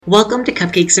Welcome to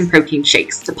Cupcakes and Protein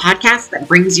Shakes, the podcast that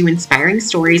brings you inspiring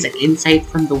stories and insight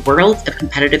from the world of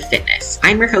competitive fitness.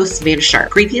 I'm your host, Savannah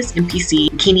Sharp, previous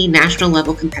NPC bikini national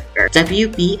level competitor,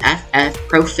 WBFF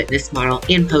pro fitness model,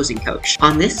 and posing coach.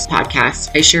 On this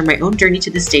podcast, I share my own journey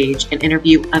to the stage and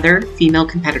interview other female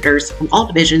competitors from all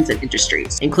divisions and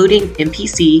industries, including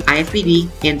NPC, IFBB,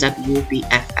 and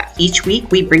WBFF. Each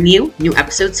week, we bring you new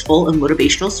episodes full of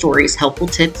motivational stories, helpful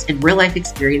tips, and real-life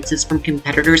experiences from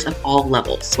competitors of all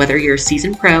levels. Whether you're a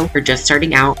seasoned pro or just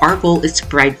starting out, our goal is to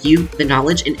provide you the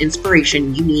knowledge and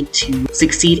inspiration you need to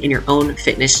succeed in your own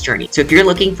fitness journey. So if you're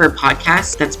looking for a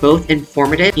podcast that's both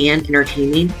informative and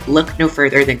entertaining, look no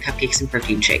further than Cupcakes and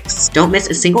Protein Shakes. Don't miss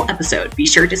a single episode. Be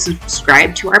sure to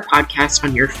subscribe to our podcast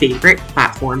on your favorite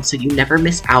platform so you never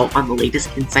miss out on the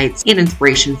latest insights and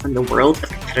inspiration from the world of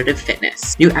competitive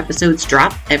fitness. New episodes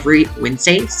drop every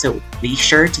Wednesday, so be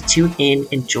sure to tune in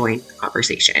and join the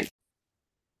conversation.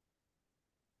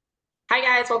 Hi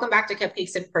guys, welcome back to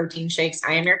Cupcakes and Protein Shakes.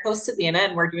 I am your host, Savannah,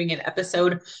 and we're doing an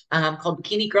episode called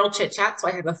Bikini Girl Chit Chat. So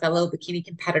I have a fellow bikini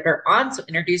competitor on. So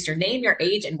introduce your name, your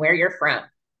age, and where you're from.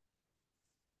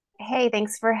 Hey,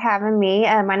 thanks for having me.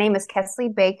 My name is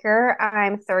Kesley Baker.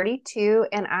 I'm 32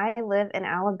 and I live in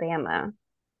Alabama.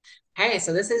 Hey,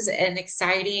 so this is an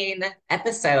exciting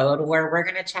episode where we're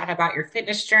going to chat about your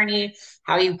fitness journey,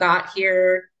 how you got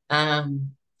here,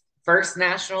 first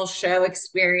national show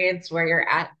experience, where you're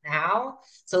at now.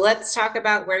 So let's talk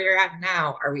about where you're at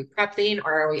now. Are we prepping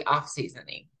or are we off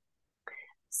seasoning?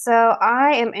 So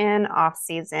I am in off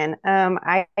season.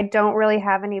 I don't really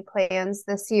have any plans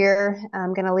this year.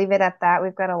 I'm going to leave it at that.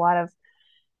 We've got a lot of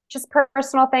just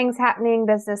personal things happening,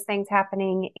 business things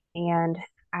happening, and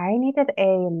I needed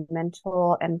a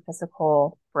mental and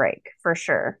physical break for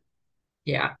sure.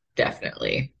 Yeah,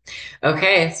 definitely.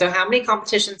 Okay, so how many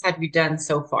competitions have you done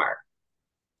so far?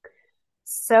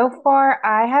 So far,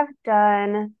 I have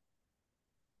done,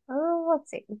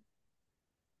 let's see,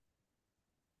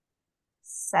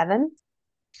 7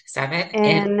 7.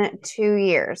 And in 2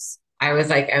 years.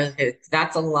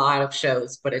 that's a lot of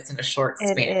shows, but it's in a short It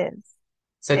span. is.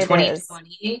 So It is.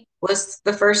 2020 was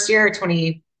the first year, or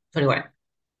 2021?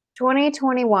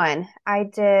 2021, I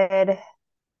did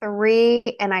 3,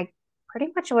 and I pretty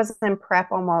much was in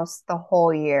prep almost the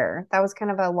whole year. That was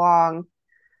kind of a long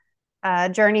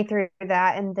journey through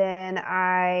that. And then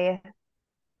I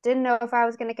didn't know if I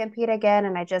was going to compete again.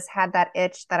 And I just had that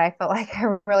itch that I felt like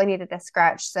I really needed to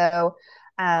scratch. So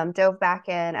dove back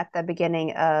in at the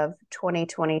beginning of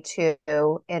 2022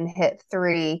 and hit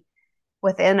 3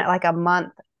 within like a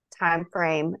month time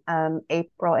frame,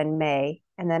 April and May,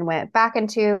 and then went back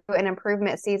into an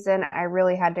improvement season. I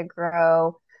really had to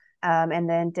grow, and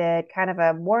then did kind of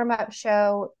a warm-up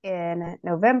show in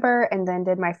November, and then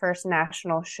did my first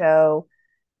national show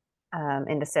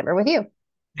in December with you.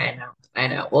 I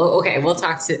know. Well, okay,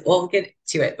 we'll get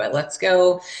to it, but let's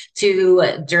go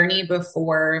to journey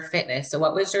before fitness. So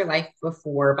what was your life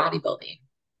before bodybuilding?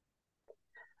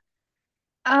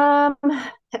 Um,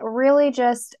 really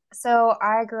just so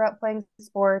I grew up playing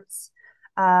sports.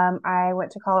 I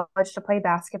went to college to play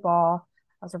basketball.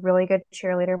 I was a really good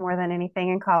cheerleader more than anything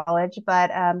in college,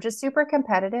 but just super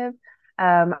competitive.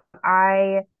 Um,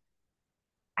 I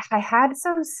I had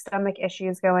some stomach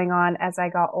issues going on as I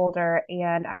got older,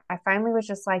 and I finally was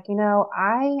just like, I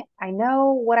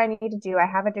know what I need to do. I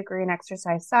have a degree in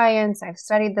exercise science. I've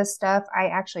studied this stuff. I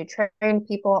actually trained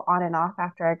people on and off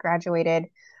after I graduated,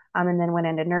 and then went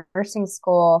into nursing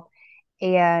school.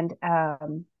 And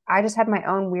I just had my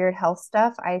own weird health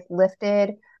stuff. I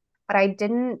lifted, but I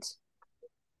didn't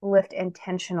lift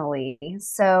intentionally.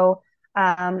 So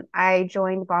I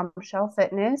joined Bombshell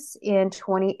Fitness in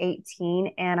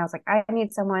 2018, and I was like, I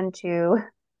need someone to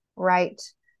write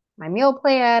my meal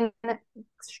plan,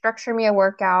 structure me a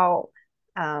workout,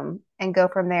 and go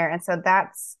from there. And so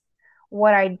that's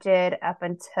what I did up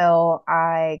until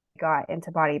I got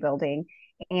into bodybuilding.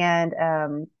 And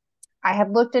I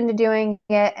had looked into doing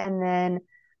it, and then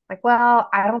like, well,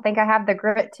 I don't think I have the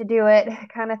grit to do it,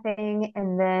 kind of thing.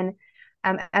 And then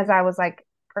as I was like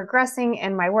progressing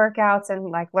in my workouts and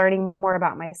like learning more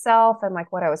about myself and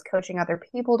like what I was coaching other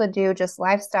people to do, just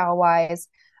lifestyle wise,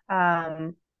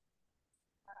 I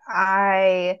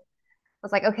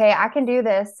was like, okay, I can do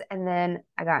this. And then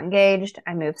I got engaged.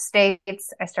 I moved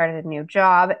states. I started a new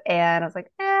job, and I was like,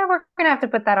 we're gonna have to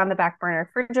put that on the back burner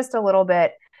for just a little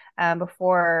bit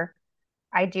before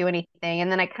I do anything. And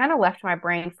then I kind of left my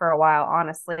brain for a while,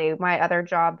 honestly. My other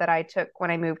job that I took when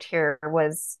I moved here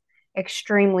was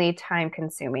extremely time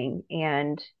consuming,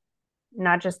 and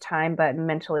not just time, but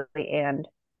mentally and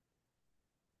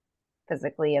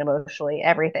physically and emotionally,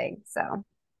 everything. So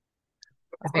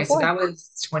That's Okay, so before. that was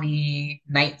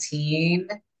 2019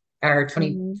 or Hmm.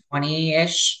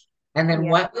 2020-ish. And then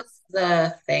Yes. what was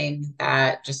the thing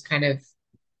that just kind of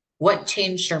what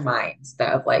changed your mind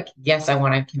that of like, yes, I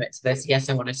want to commit to this. Yes,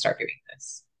 I want to start doing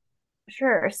this.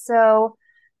 Sure. So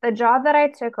the job that I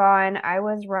took on, I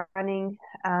was running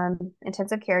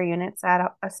intensive care units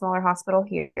at a smaller hospital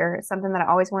here. It's something that I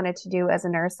always wanted to do as a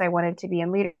nurse. I wanted to be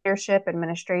in leadership,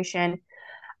 administration,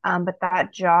 but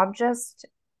that job just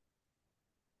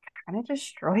kind of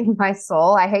destroyed my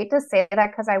soul. I hate to say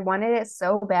that because I wanted it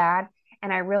so bad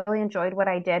and I really enjoyed what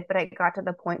I did, but it got to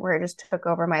the point where it just took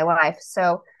over my life.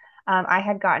 So I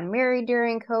had gotten married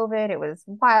during COVID. It was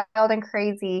wild and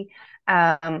crazy.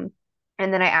 And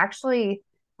then I actually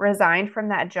resigned from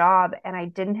that job and I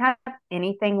didn't have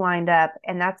anything lined up.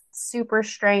 And that's super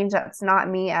strange. That's not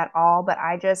me at all, but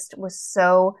I just was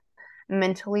so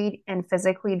mentally and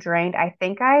physically drained. I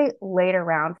think I laid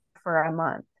around for a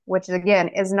month, which again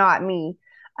is not me.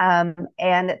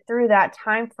 And through that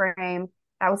time frame,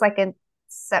 that was like in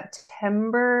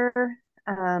September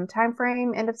time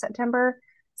frame, end of September.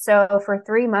 So for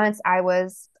 3 months, I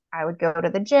would go to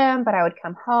the gym, but I would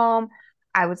come home.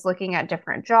 I was looking at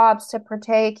different jobs to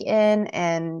partake in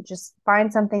and just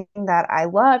find something that I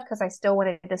loved because I still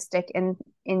wanted to stick in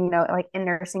like in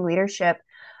nursing leadership.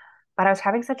 But I was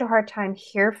having such a hard time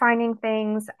here finding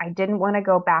things. I didn't want to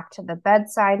go back to the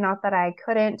bedside, not that I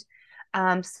couldn't.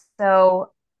 Um,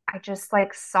 so I just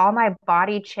like saw my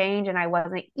body change and I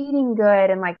wasn't eating good.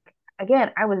 And like,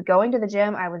 again, I was going to the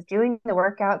gym, I was doing the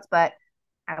workouts, but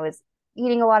I was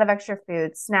eating a lot of extra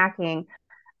food, snacking.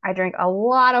 I drank a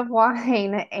lot of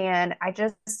wine and I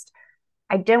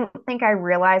don't think I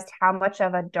realized how much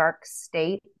of a dark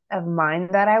state of mind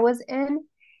that I was in.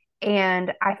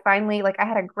 And I finally, like, I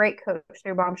had a great coach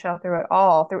through Bombshell through it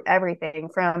all, through everything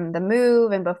from the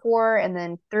move and before, and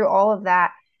then through all of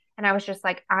that. And I was just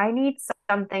like, I need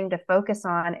something to focus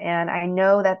on. And I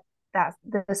know that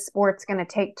the sport's going to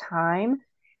take time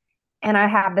and I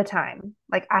have the time.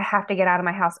 Like, I have to get out of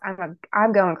my house.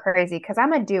 I'm going crazy because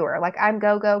I'm a doer. Like, I'm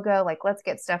go, go, go. Like, let's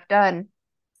get stuff done.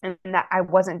 And that I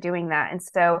wasn't doing that. And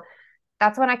so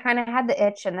that's when I kind of had the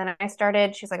itch. And then I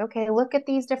started, she's like, okay, look at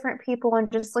these different people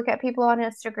and just look at people on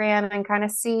Instagram and kind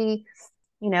of see,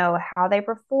 how they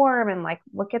perform and like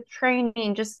look at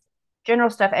training, just general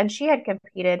stuff. And she had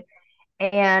competed.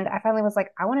 And I finally was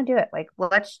like, I want to do it. Like,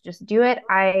 let's just do it.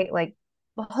 I like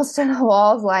balls to the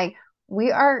walls. Like,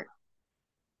 we are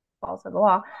balls to the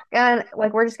wall. And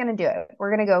like, we're just going to do it. We're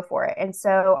going to go for it. And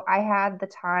so I had the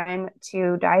time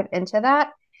to dive into that.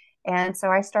 And so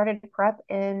I started prep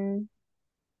in,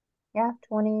 yeah,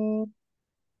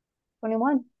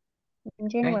 2021 in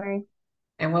Okay. January.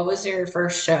 And what was your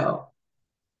first show?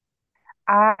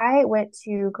 I went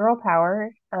to Girl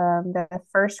Power, the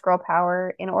first Girl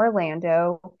Power in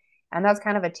Orlando, and that was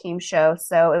kind of a team show.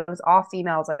 So it was all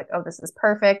females. Like, oh, this is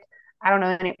perfect. I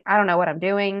don't know what I'm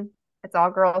doing. It's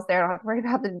all girls there. I don't have to worry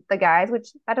about the guys, which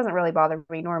that doesn't really bother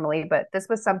me normally. But this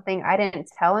was something I didn't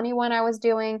tell anyone I was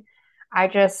doing. I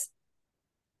just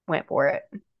went for it.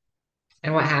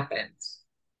 And what happened?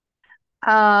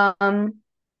 Um,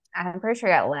 I'm pretty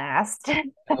sure I got last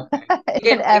Okay.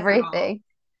 You in didn't place at all? everything.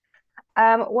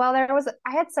 Well,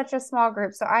 I had such a small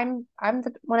group, so I'm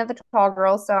one of the tall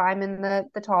girls, so I'm in the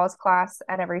tallest class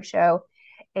at every show,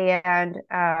 and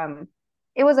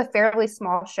it was a fairly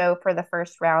small show for the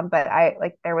first round, but I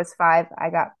like there was five, I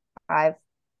got five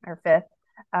or fifth.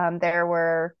 There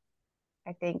were,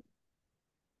 I think,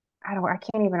 I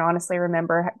can't even honestly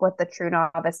remember what the true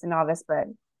novice and novice, but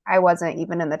I wasn't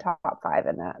even in the top five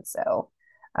in that, so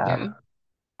Yeah. um,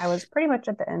 I was pretty much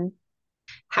at the end.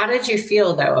 How did you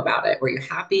feel though about it? Were you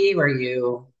happy? Were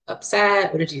you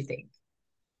upset? What did you think?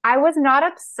 I was not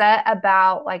upset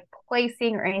about like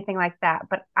placing or anything like that,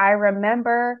 but I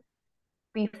remember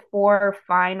before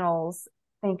finals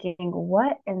thinking,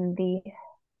 what in the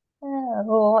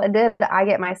hell did I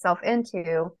get myself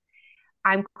into?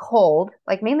 I'm cold.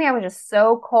 Like mainly I was just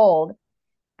so cold.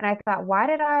 And I thought, why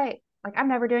did I'm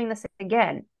never doing this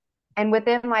again. And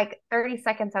within like 30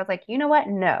 seconds, I was like, you know what?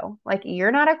 No, like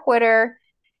you're not a quitter.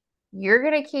 You're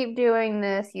going to keep doing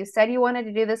this. You said you wanted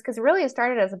to do this because really it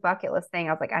started as a bucket list thing.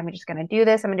 I was like, I'm just going to do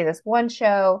this. I'm going to do this one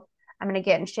show. I'm going to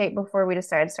get in shape before we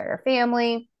decide to start our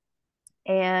family.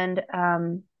 And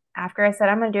after I said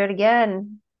I'm going to do it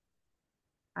again,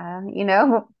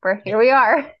 here we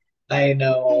are. I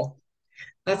know.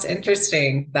 That's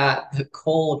interesting that the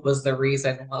cold was the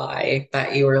reason why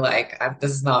that you were like,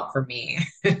 this is not for me.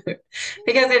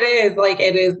 Because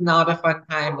it is not a fun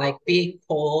time. Like being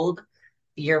cold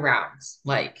year round,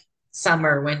 like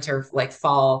summer, winter, like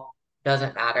fall,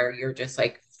 doesn't matter. You're just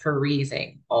like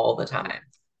freezing all the time.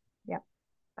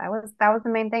 That was the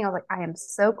main thing. I was like, I am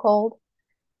so cold,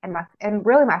 and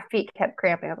really my feet kept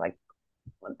cramping. I was like,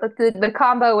 the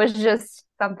combo was just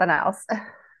something else.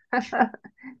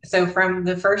 So from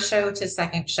the first show to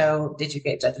second show, did you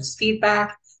get judges'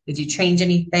 feedback? Did you change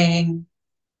anything?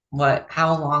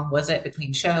 How long was it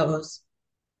between shows?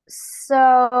 So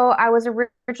I was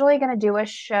originally going to do a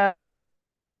show.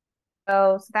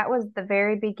 So that was the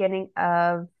very beginning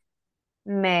of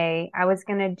May. I was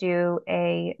going to do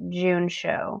a June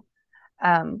show.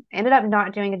 Ended up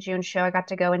not doing a June show. I got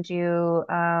to go and do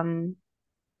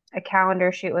a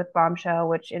calendar shoot with Bombshell,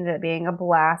 which ended up being a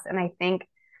blast. And I think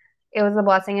it was a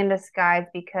blessing in disguise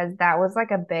because that was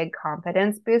like a big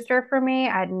confidence booster for me.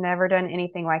 I'd never done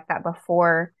anything like that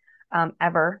before,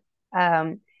 ever.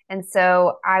 Um, and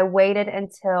so I waited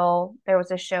until there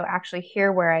was a show actually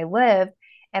here where I live,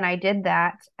 and I did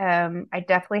that. I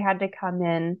definitely had to come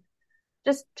in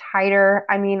just tighter.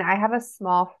 I mean, I have a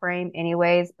small frame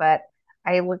anyways, but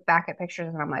I look back at pictures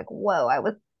and I'm like, whoa, I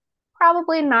was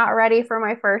probably not ready for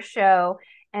my first show.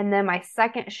 And then my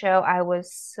second show, I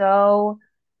was so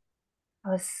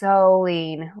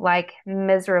lean, like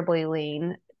miserably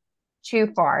lean, too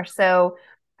far. So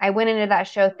I went into that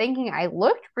show thinking I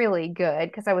looked really good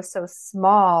because I was so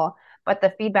small, but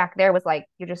the feedback there was like,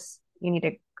 you need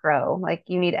to grow. Like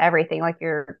you need everything. Like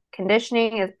your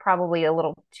conditioning is probably a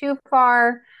little too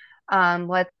far.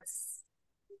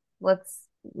 Let's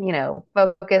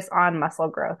focus on muscle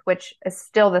growth, which is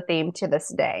still the theme to this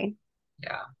day.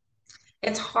 Yeah.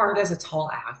 It's hard as a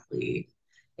tall athlete.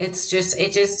 It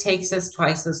just takes us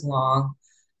twice as long.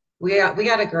 We got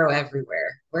to grow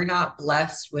everywhere. We're not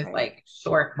blessed with Right. like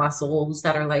short muscles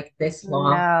that are like this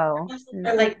long. Our No, muscles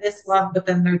are like this long, but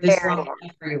then they're this very long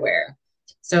long. everywhere.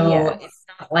 So it's Yes.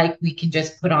 not like we can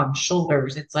just put on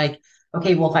shoulders. It's like,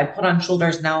 okay, well, if I put on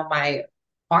shoulders, now my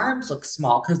arms look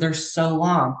small because they're so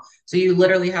long. So you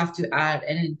literally have to add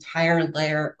an entire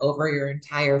layer over your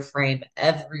entire frame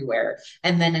everywhere.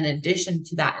 And then in addition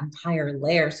to that entire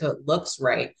layer, so it looks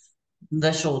right,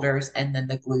 the shoulders and then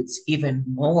the glutes even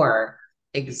more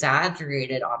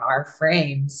exaggerated on our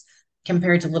frames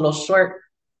compared to little short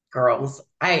girls.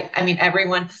 I mean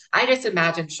everyone, I just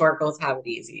imagine short girls have it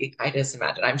easy. I just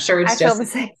imagine. I'm sure I it's feel just the as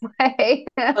same way.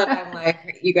 but I'm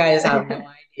like, you guys have no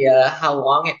idea how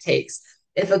long it takes.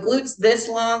 If a glute's this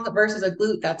long versus a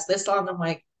glute that's this long, I'm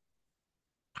like,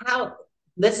 how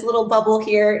this little bubble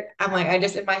here? I'm like, I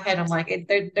just in my head, I'm like,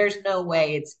 there's no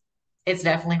way. It's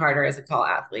definitely harder as a tall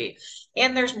athlete,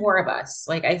 and there's more of us.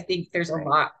 Like I think there's a Right.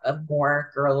 lot of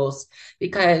more girls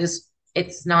because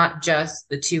it's not just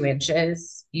the 2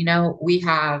 inches. We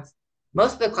have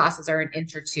most of the classes are an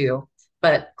inch or two,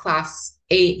 but class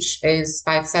H is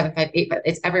 5'7", 5'8", but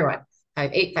it's everyone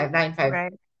 5'8", 5'9", five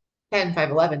Right. 10,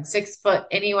 5'11", 6 foot,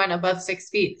 anyone above 6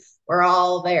 feet. We're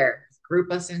all there.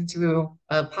 Group us into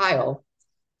a pile.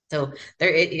 So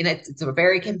it's a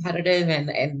very competitive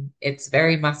and it's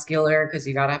very muscular because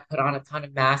you got to put on a ton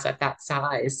of mass at that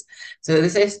size. So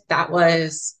that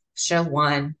was show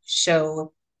one.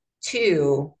 Show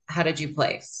two, how did you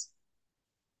place?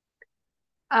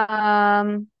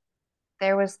 Um,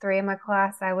 there was three in my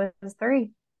class. I was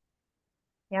three.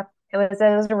 Yep. It was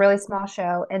a really small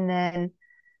show. And then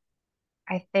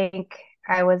I think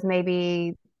I was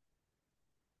maybe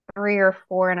three or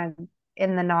four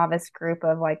in the novice group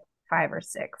of like five or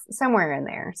six, somewhere in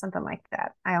there, something like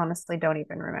that. I honestly don't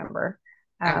even remember.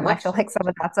 I What feel like some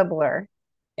of that's a blur.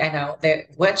 I know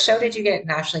what show did you get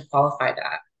nationally qualified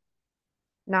at?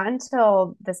 Not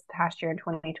until this past year in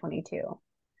 2022.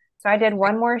 So I did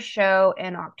one more show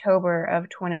in October of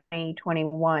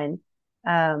 2021.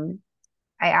 Um,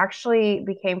 I actually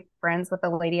became friends with a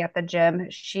lady at the gym.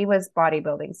 She was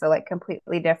bodybuilding, so like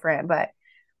completely different, but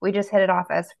we just hit it off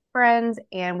as friends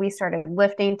and we started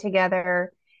lifting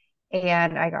together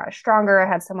and I got stronger. I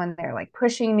had someone there like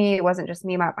pushing me. It wasn't just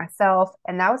me by myself.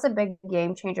 And that was a big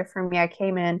game changer for me. I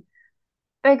came in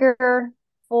bigger,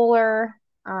 fuller,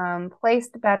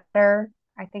 placed better.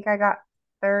 I think I got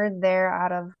third there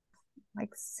out of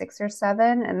like six or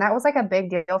seven. And that was like a big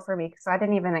deal for me because I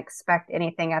didn't even expect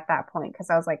anything at that point because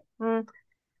I was like,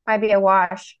 might be a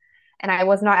wash. And I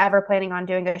was not ever planning on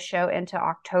doing a show into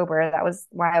October. That was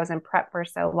why I was in prep for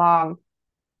so long.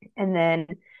 And then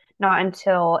not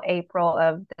until April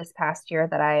of this past year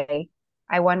that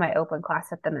I won my open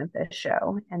class at the Memphis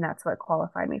show, and that's what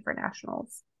qualified me for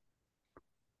nationals.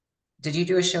 Did you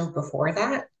do a show before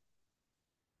that?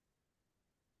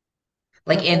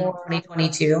 Like in Before,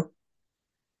 2022?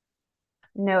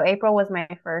 no, April was my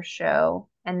first show,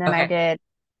 and then I Okay. did,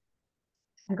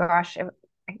 gosh,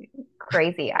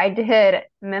 crazy. I did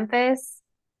Memphis,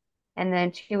 and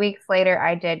then 2 weeks later,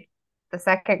 I did the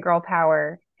second Girl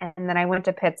Power, And then I went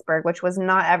to Pittsburgh, which was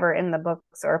not ever in the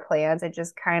books or plans. It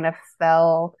just kind of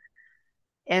fell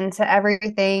into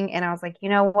everything. And I was like, you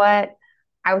know what?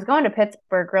 I was going to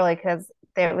Pittsburgh really because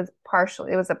it was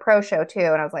a pro show too.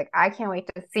 And I was like, I can't wait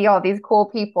to see all these cool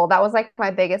people. That was like my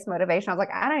biggest motivation. I was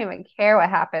like, I don't even care what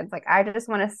happens. Like, I just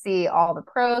want to see all the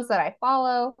pros that I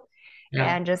follow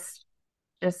Yeah. and just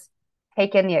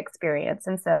take in the experience.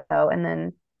 And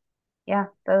then, yeah,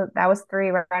 that was three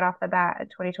right off the bat in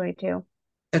 2022.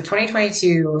 So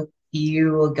 2022,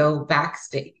 you go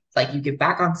backstage, like you get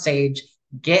back on stage,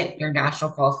 get your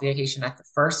national qualification at the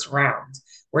first round.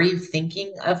 Were you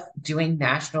thinking of doing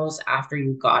nationals after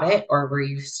you got it, or were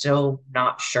you still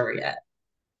not sure yet?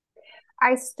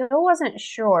 I still wasn't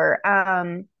sure.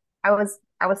 I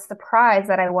was surprised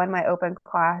that I won my open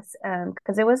class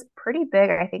because it was pretty big.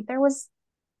 I think there was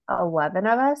 11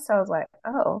 of us. So I was like,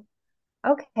 oh,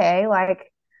 okay,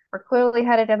 like we're clearly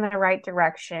headed in the right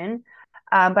direction.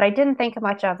 But I didn't think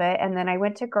much of it. And then I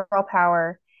went to Girl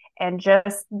Power, and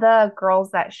just the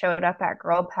girls that showed up at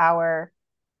Girl Power,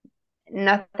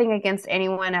 nothing against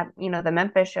anyone at, the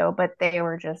Memphis show, but they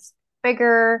were just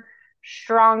bigger,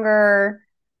 stronger,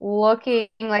 looking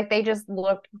like they just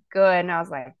looked good. And I was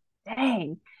like,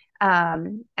 dang.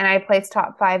 And I placed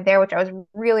top five there, which I was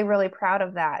really, really proud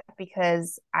of that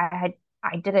because I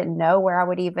didn't know where I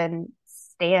would even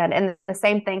stand. And the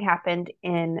same thing happened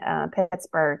in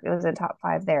Pittsburgh. It was in top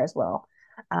five there as well.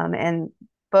 And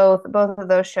both of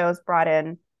those shows brought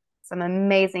in some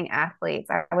amazing athletes.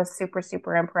 I was super,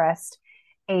 super impressed.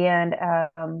 And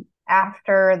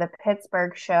after the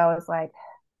Pittsburgh show, I was like,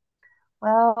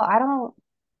 well, I don't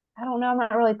know. I'm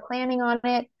not really planning on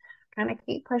it. Kind of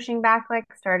keep pushing back, like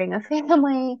starting a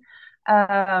family.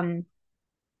 Um,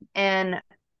 and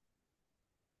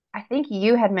I think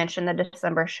you had mentioned the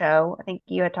December show. I think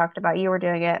you had talked about you were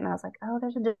doing it, and I was like, oh,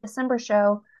 there's a December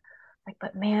show. Like,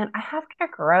 but man, I have to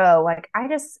grow. Like,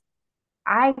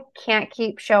 I can't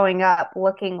keep showing up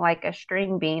looking like a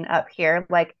string bean up here.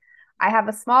 Like, I have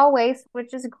a small waist,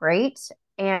 which is great,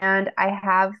 and I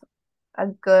have a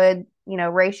good,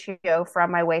 ratio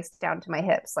from my waist down to my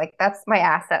hips. Like, that's my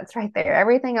assets right there.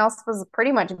 Everything else was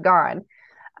pretty much gone.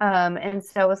 And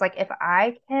so it was like, if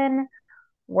I can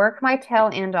work my tail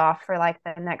end off for like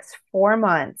the next 4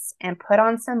 months and put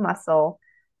on some muscle,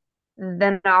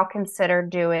 then I'll consider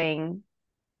doing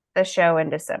the show in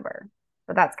December.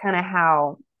 So that's kind of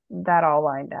how that all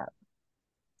lined up.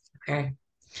 Okay.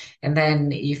 And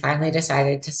then you finally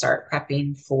decided to start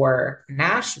prepping for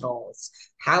nationals.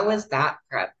 How was that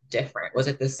prep different? Was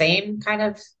it the same kind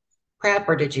of prep,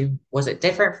 or was it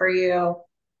different for you?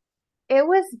 It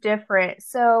was different.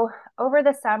 So over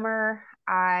the summer,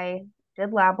 I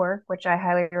did lab work, which I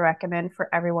highly recommend for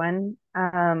everyone.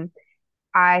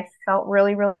 I felt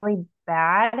really, really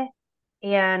bad,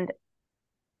 and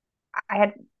I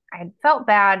had I had felt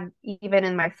bad even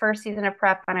in my first season of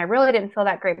prep, and I really didn't feel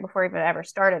that great before I even ever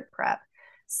started prep.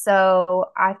 So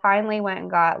I finally went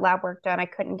and got lab work done. I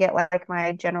couldn't get like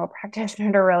my general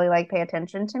practitioner to really like pay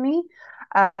attention to me.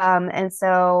 And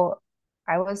so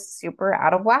I was super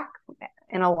out of whack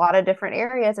in a lot of different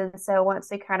areas. And so once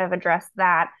they kind of addressed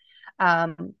that,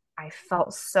 I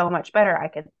felt so much better. I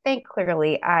could think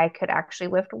clearly. I could actually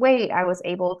lift weight. I was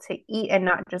able to eat and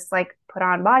not just like put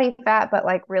on body fat, but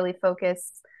like really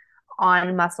focus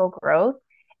on muscle growth.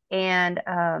 And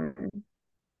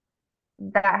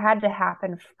that had to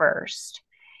happen first.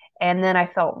 And then I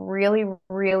felt really,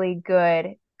 really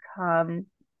good come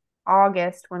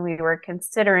August when we were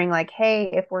considering, like,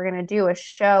 hey, if we're going to do a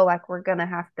show, like, we're going to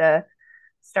have to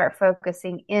start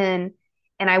focusing in.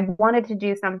 And I wanted to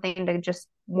do something to just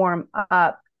warm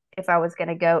up if I was going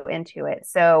to go into it.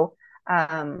 So,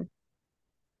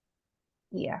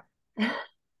 yeah.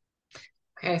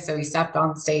 Okay, so we stepped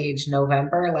on stage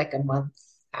November, like a month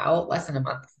out, less than a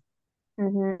month.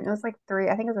 It was like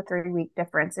I think it was a 3 week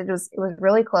difference. It was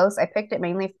really close. I picked it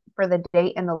mainly for the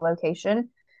date and the location.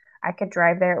 I could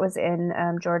drive there. It was in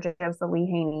Georgia. It was the Lee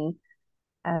Haney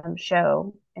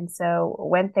show. And so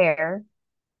went there,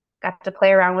 got to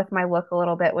play around with my look a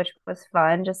little bit, which was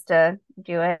fun just to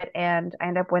do it. And I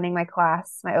ended up winning my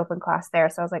open class there.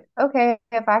 So I was like, okay,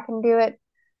 if I can do it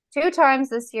 2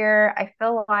 times this year, I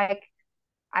feel like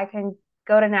I can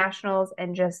go to nationals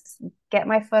and just get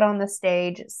my foot on the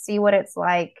stage, see what it's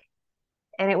like.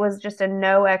 And it was just a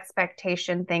no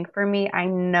expectation thing for me. I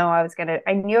knew I was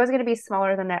gonna be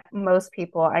smaller than most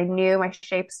people. I knew my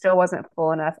shape still wasn't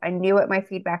full enough. I knew what my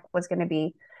feedback was gonna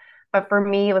be. But for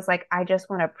me, it was like, I just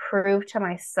want to prove to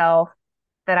myself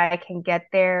that I can get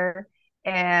there.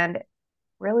 And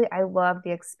really, I love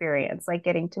the experience, like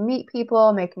getting to meet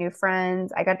people, make new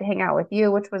friends. I got to hang out with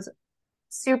you, which was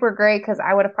super great because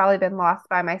I would have probably been lost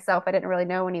by myself. I didn't really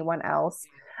know anyone else.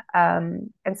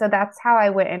 And so that's how I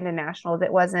went into nationals.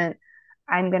 It wasn't,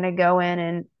 I'm going to go in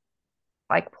and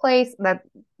like place that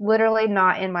literally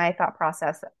not in my thought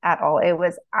process at all. It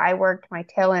was, I worked my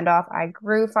tail end off. I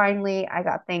grew finally. I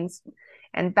got things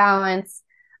in balance.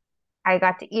 I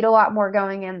got to eat a lot more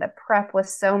going in. The prep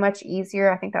was so much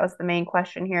easier. I think that was the main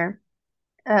question here.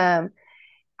 Um,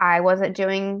 I wasn't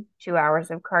doing 2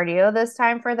 hours of cardio this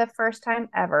time for the first time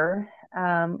ever.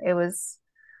 It was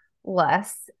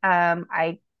less.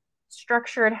 I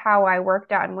structured how I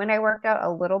worked out and when I worked out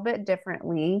a little bit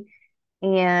differently.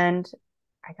 And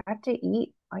I got to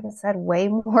eat, like I said, way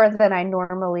more than I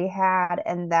normally had.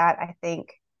 And that I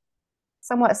think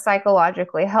somewhat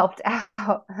psychologically helped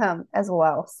out as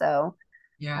well. So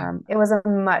Yeah. it was a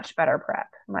much better prep,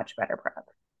 much better prep.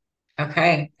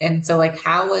 Okay. And so like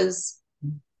how was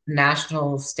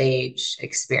national stage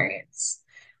experience?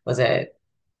 Was it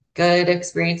good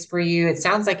experience for you? It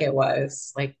sounds like it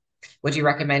was. Like, would you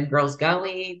recommend girls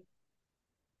going?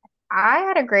 I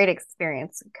had a great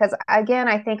experience because, again,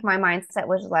 I think my mindset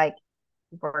was like,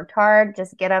 worked hard,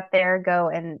 just get up there, go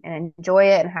and enjoy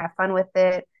it and have fun with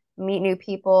it, meet new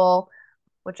people,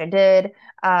 which I did.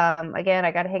 Again,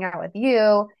 I got to hang out with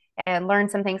you and learn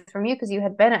some things from you because you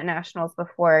had been at nationals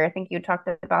before. I think you talked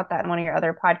about that in one of your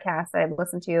other podcasts I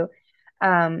listened to.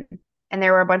 Um, and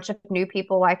there were a bunch of new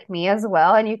people like me as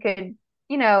well. And you could,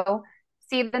 you know,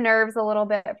 see the nerves a little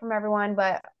bit from everyone.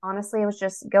 But honestly, it was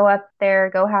just go up there,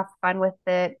 go have fun with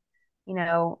it.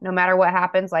 No matter what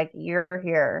happens, like you're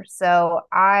here. So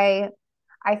I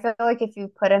feel like if you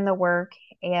put in the work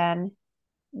and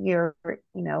you're,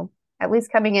 at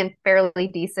least coming in fairly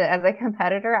decent as a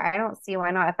competitor, I don't see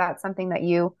why not. If that's something that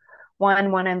you,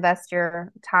 one, want to invest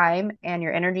your time and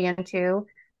your energy into,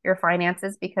 your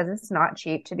finances, because it's not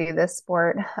cheap to do this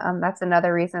sport. That's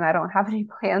another reason I don't have any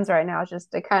plans right now, is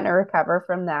just to kind of recover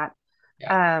from that.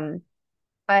 Yeah.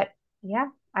 But yeah,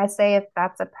 I say if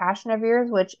that's a passion of yours,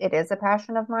 which it is a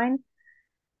passion of mine,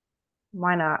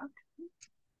 why not?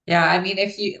 Yeah. I mean,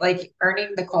 if you like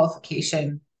earning the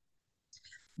qualification,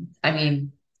 I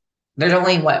mean, there's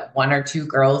only what, one or two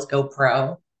girls go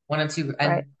pro, one or two,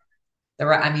 Right. and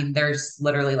I mean, there's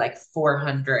literally like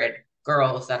 400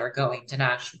 girls that are going to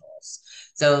nationals.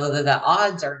 So the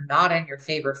odds are not in your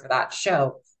favor for that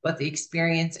show, but the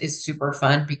experience is super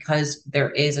fun because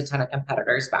there is a ton of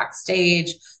competitors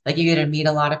backstage. Like you get to meet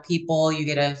a lot of people, you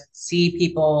get to see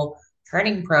people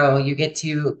turning pro, you get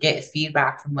to get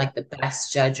feedback from like the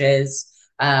best judges.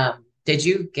 Did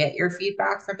you get your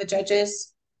feedback from the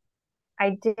judges?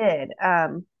 I did.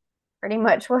 Pretty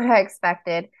much what I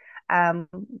expected. Um,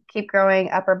 Keep growing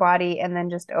upper body and then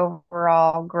just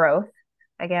overall growth.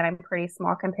 Again, I'm pretty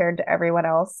small compared to everyone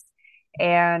else,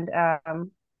 and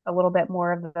a little bit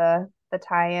more of the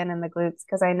tie-in and the glutes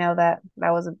because I know that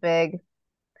that was a big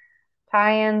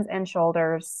tie-ins and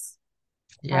shoulders.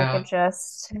 I Yeah, could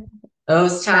just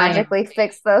those times. magically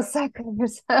fix those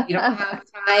suckers. You don't have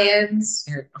tie-ins,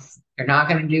 you're not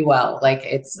going to do well. Like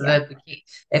Yeah.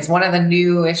 it's one of the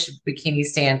newish bikini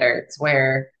standards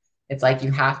where it's like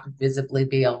you have to visibly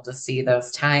be able to see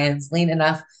those tie-ins lean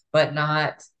enough, but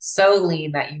not so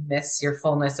lean that you miss your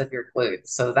fullness of your glutes.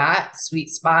 So that sweet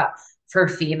spot for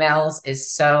females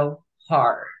is so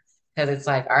hard because it's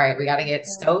like, all right, we got to get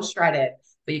so shredded,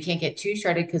 but you can't get too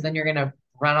shredded because then you're going to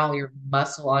run all your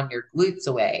muscle on your glutes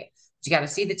away. But you got to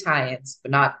see the tie-ins,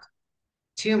 but not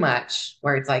too much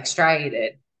where it's like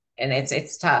striated and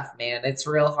it's tough, man. It's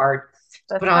real hard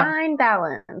to The put on fine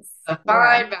balance. a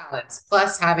Yeah. fine balance,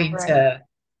 plus having Right. to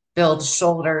build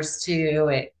shoulders too.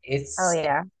 Oh It's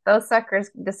yeah, those suckers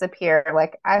disappear.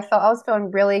 Like I was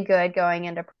feeling really good going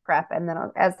into prep, and then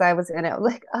as I was in it, I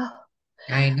was like, oh,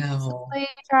 I it's know. really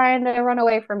trying to run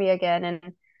away from me again.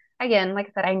 And again, like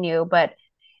I said, I knew, but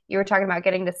you were talking about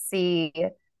getting to see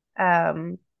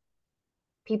um,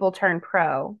 people turn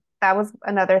pro. That was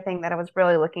another thing that I was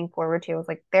really looking forward to. I was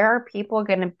like, there are people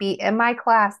going to be in my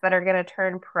class that are going to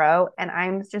turn pro, and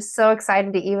I'm just so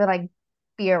excited to even like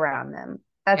be around them.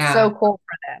 That's so Yeah. cool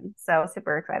for them. So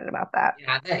super excited about that.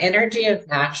 Yeah, the energy of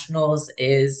nationals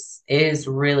is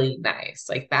really nice.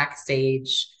 Like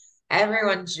backstage,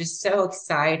 everyone's just so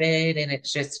excited and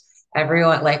it's just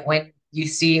everyone like when you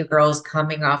see girls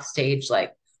coming off stage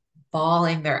like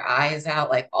bawling their eyes out,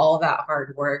 like all that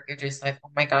hard work. You're just like, oh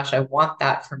my gosh, I want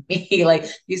that for me. Like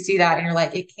you see that and you're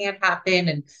like, it can't happen.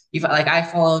 And you've like I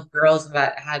followed girls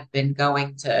that had been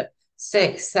going to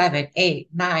six, seven, eight,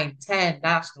 nine, 10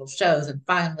 national shows. And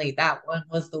finally, that one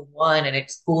was the one. And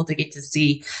it's cool to get to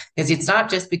see because it's not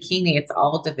just bikini, it's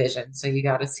all divisions. So you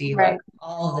got to see like Right.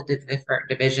 all the different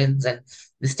divisions, and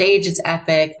the stage is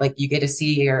epic. Like you get to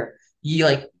see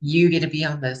you get to be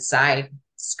on the side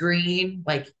screen.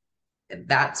 Like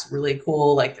that's really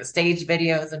cool. Like the stage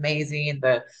video is amazing.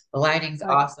 The lighting's Right.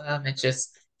 awesome. It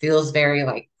just feels very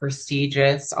like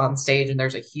prestigious on stage, and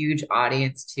there's a huge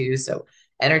audience too. So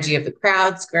energy of the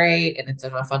crowd's great, and it's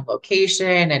in a fun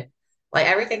location, and like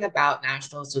everything about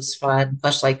nationals was fun.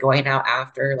 Plus, like going out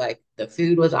after, like the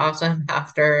food was awesome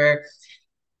after.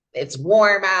 It's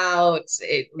warm out.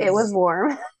 It was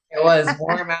warm. It was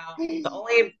warm out. The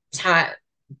only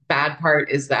bad part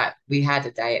is that we had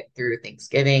to diet through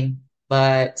Thanksgiving,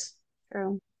 but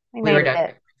True. We we were made done.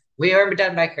 it. We were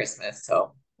done by Christmas.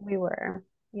 So, We were.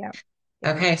 Yeah.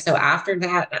 Yeah. okay. So after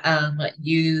that,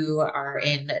 you are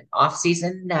in off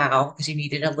season now because you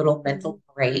needed a little Mhm. mental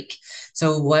break.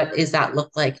 So what does that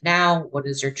look like now? What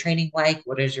is your training like?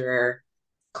 What is your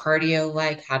cardio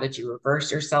like? How did you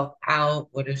reverse yourself out?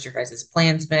 What has your guys'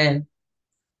 plans been?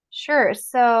 Sure.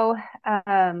 So,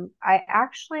 I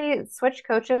actually switched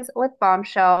coaches with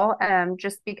Bombshell,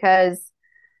 just because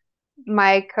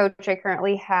my coach I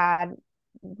currently had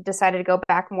decided to go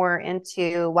back more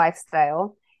into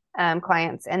lifestyle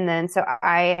clients. And then so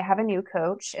I have a new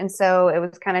coach. And so it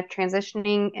was kind of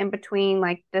transitioning in between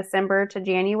like December to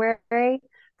January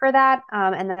for that.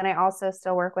 And then I also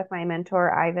still work with my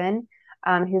mentor, Ivan,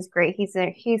 who's great.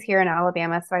 He's here in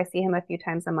Alabama, so I see him a few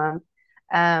times a month.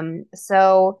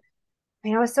 So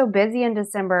I was so busy in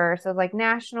December. So it was like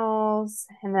nationals,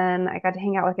 and then I got to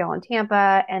hang out with y'all in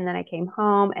Tampa, and then I came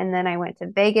home, and then I went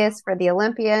to Vegas for the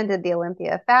Olympia and did the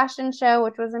Olympia fashion show,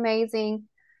 which was amazing.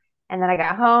 And then I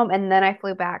got home, and then I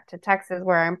flew back to Texas,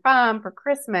 where I'm from, for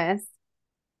Christmas.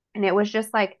 And it was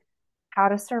just like how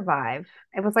to survive.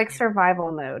 It was like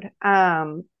survival mode.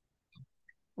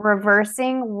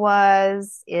 Reversing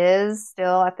is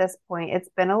still at this point. It's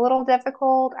been a little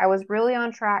difficult. I was really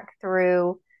on track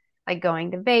through like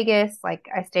going to Vegas. Like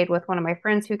I stayed with one of my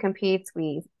friends who competes.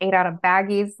 We ate out of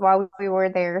baggies while we were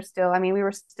there still. I mean, we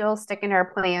were still sticking to our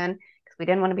plan because we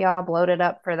didn't want to be all bloated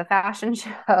up for the fashion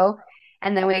show.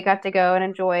 And then we got to go and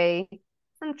enjoy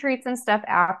some treats and stuff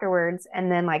afterwards.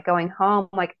 And then like going home,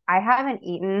 like I haven't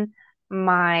eaten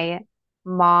my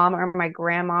mom or my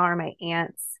grandma or my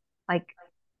aunts like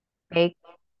baked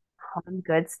home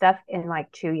good stuff in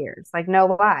like 2 years, like no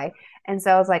lie. And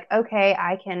so I was like, okay,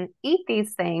 I can eat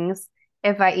these things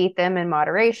if I eat them in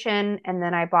moderation. And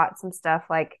then I bought some stuff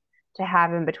like to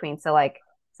have in between. So like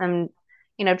some,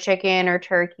 chicken or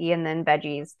turkey and then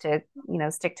veggies to,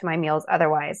 stick to my meals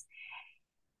otherwise.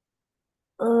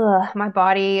 Ugh, my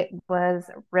body was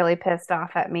really pissed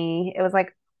off at me. It was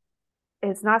like,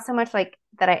 it's not so much like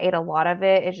that I ate a lot of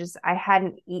it. It's just I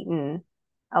hadn't eaten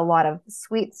a lot of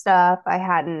sweet stuff.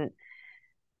 It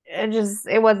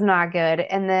was not good.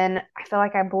 And then I feel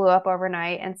like I blew up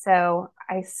overnight. And so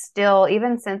I still,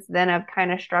 even since then, I've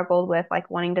kind of struggled with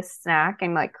like wanting to snack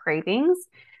and like cravings.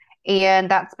 And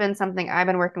that's been something I've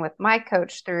been working with my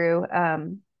coach through.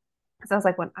 Because I was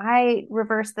like, when I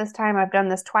reverse this time, I've done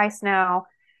this twice now,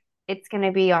 it's going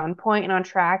to be on point and on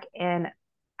track. And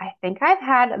I think I've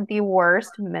had the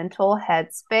worst mental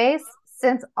headspace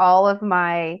since all of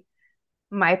my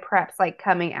preps like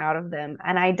coming out of them.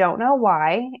 And I don't know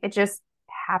why. It just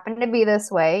happened to be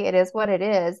this way. It is what it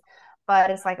is.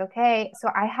 But it's like, okay, so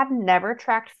I have never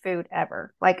tracked food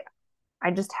ever. Like,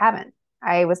 I just haven't.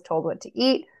 I was told what to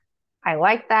eat. I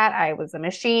like that. I was a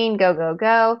machine. Go, go,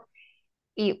 go.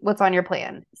 Eat what's on your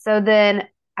plan. So then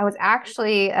I was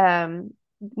actually,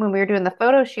 when we were doing the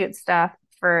photo shoot stuff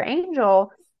for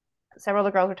Angel, several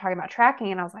of the girls were talking about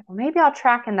tracking. And I was like, well, maybe I'll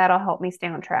track and that'll help me stay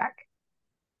on track.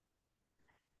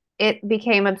 It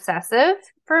became obsessive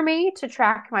for me to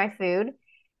track my food.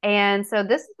 And so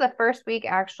this is the first week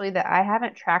actually that I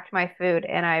haven't tracked my food,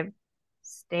 and I've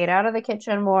stayed out of the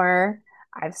kitchen more.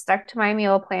 I've stuck to my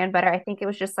meal plan better. I think it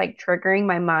was just like triggering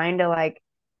my mind to like,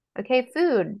 okay,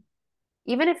 food,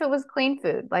 even if it was clean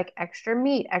food, like extra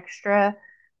meat, extra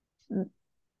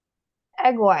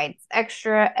egg whites,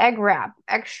 extra egg wrap,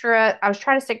 extra. I was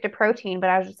trying to stick to protein, but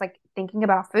I was just like thinking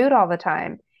about food all the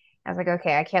time. I was like,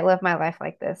 okay, I can't live my life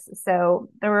like this. So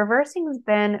the reversing has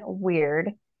been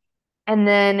weird. And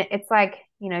then it's like,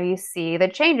 you see the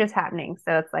changes happening.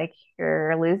 So it's like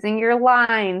you're losing your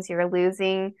lines, you're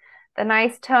losing the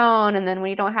nice tone. And then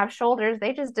when you don't have shoulders,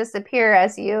 they just disappear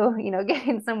as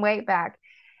gain some weight back.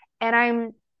 And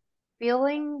I'm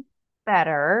feeling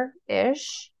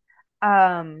better-ish.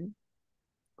 But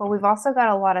we've also got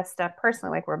a lot of stuff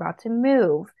personally, like we're about to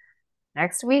move.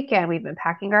 next weekend. We've been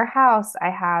packing our house. I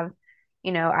have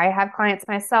clients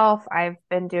myself. I've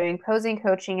been doing posing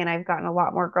coaching and I've gotten a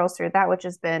lot more girls through that, which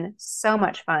has been so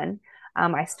much fun.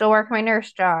 I still work my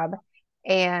nurse job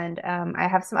and I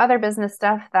have some other business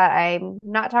stuff that I'm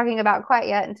not talking about quite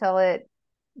yet until it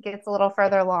gets a little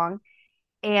further along.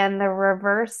 And the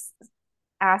reverse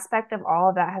aspect of all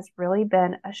of that has really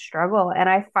been a struggle. And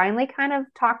I finally kind of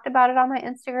talked about it on my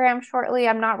Instagram shortly.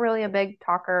 I'm not really a big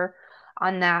talker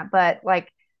on that, but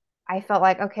like I felt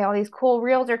like, okay, all these cool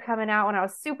reels are coming out when I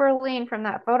was super lean from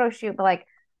that photo shoot, but like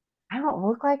I don't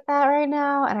look like that right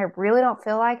now. And I really don't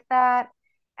feel like that.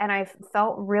 And I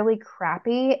felt really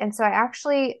crappy. And so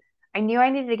I knew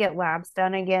I needed to get labs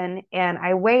done again. And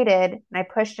I waited and I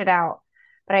pushed it out.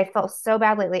 But I felt so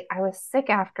bad lately. I was sick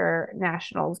after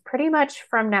nationals, pretty much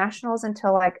from nationals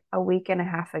until like a week and a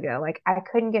half ago. Like I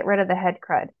couldn't get rid of the head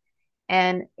crud.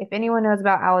 And if anyone knows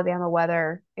about Alabama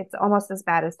weather, it's almost as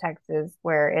bad as Texas,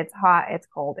 where it's hot, it's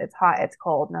cold, it's hot, it's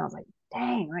cold. And I was like,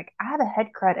 dang, like I have a head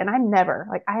crud and I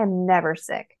am never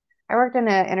sick. I worked in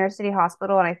an inner city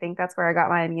hospital and I think that's where I got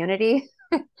my immunity,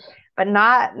 but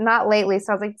not lately.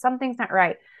 So I was like, something's not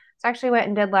right. So I actually went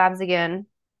and did labs again,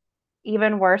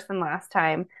 even worse than last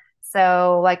time.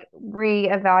 So like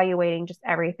reevaluating just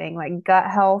everything, like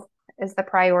gut health is the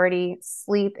priority,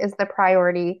 sleep is the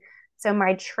priority. So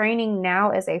my training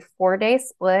now is a 4-day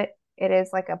split. It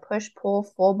is like a push pull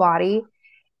full body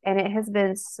and it has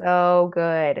been so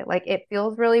good. Like it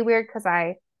feels really weird because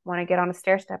I want to get on a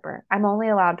stair stepper. I'm only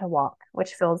allowed to walk,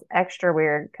 which feels extra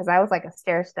weird because I was like a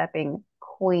stair stepping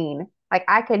queen. Like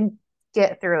I could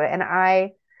get through it and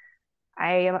I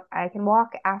can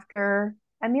walk after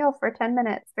a meal for 10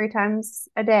 minutes 3 times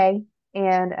a day.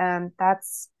 And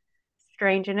that's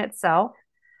strange in itself.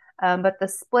 But the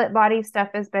split body stuff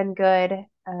has been good.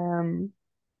 And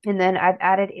then I've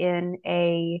added in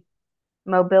a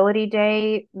mobility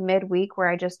day midweek where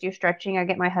I just do stretching. I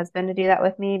get my husband to do that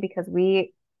with me because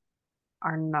we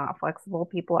are not flexible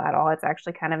people at all. It's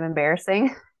actually kind of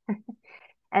embarrassing.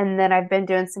 And then I've been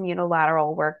doing some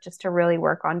unilateral work just to really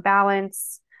work on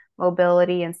balance,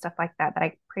 mobility, and stuff like that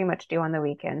I pretty much do on the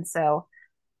weekend. So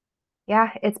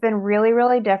yeah, it's been really,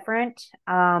 really different.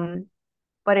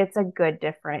 But it's a good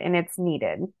different and it's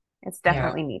needed. It's Yeah.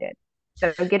 definitely needed.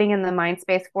 So getting in the mind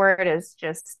space for it has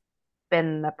just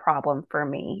been the problem for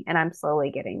me. And I'm slowly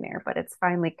getting there, but it's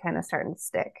finally kind of starting to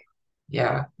stick.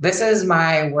 Yeah, this is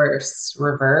my worst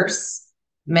reverse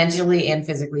mentally and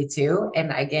physically too.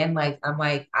 And again, like I'm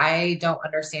like, I don't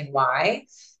understand why.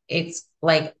 It's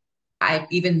like I've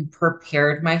even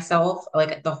prepared myself,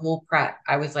 like the whole prep.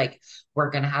 I was like,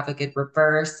 we're gonna have a good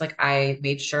reverse. Like I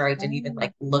made sure I didn't even Oh,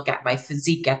 like look at my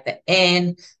physique at the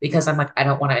end because I'm like, I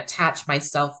don't want to attach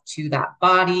myself to that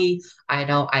body. I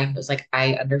was like,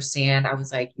 I understand. I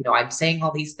was like, I'm saying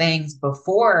all these things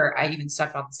before I even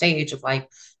stepped on stage of like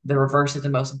the reverse is the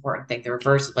most important thing. The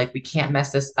reverse is like we can't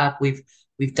mess this up. We've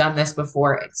done this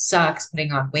before. It sucks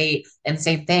putting on weight. And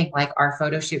same thing, like our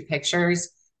photo shoot pictures.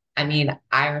 I mean,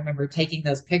 I remember taking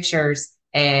those pictures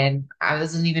and I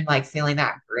wasn't even like feeling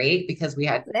that great because we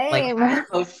had like same. had a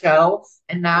post show.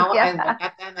 And now I look Yeah.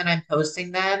 at them and I'm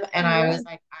posting them and I Yeah. was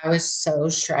like, I was so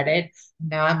shredded.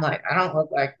 Now I'm like, I don't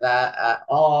look like that at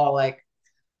all. Like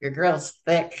your girl's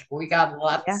thick. We got Yeah.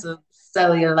 lots of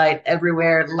cellulite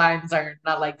everywhere. Lines are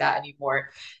not like that anymore.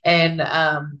 And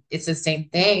it's the same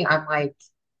thing. I'm like,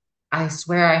 I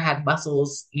swear I had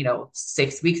muscles,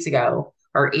 6 weeks ago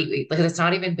or 8 weeks. Like it's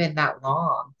not even been that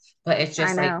long, but it's I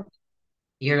just like know.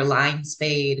 your lines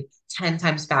fade 10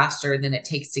 times faster than it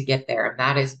takes to get there. And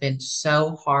that has been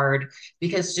so hard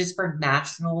because just for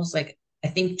nationals, like I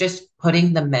think just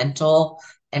putting the mental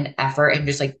and effort and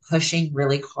just like pushing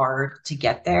really hard to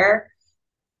get there,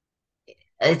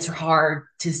 it's hard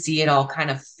to see it all kind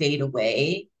of fade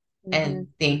away Hmm. and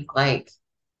think like,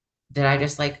 did I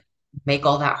just like make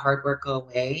all that hard work go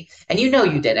away? And you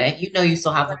didn't. You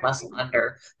still have the muscle Right.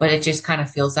 under, but it just kind of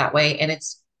feels that way. And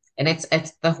it's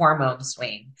the hormone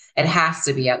swing. It has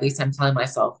to be, at least I'm telling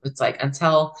myself. It's like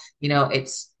until,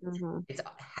 Hmm. it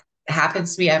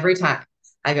happens to me every time.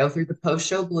 I go through the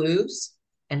post-show blues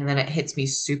and then it hits me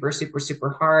super, super,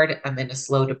 super hard. I'm in a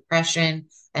slow depression.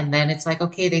 And then it's like,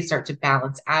 okay, they start to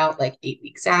balance out like 8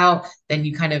 weeks out. Then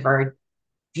you kind of are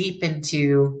deep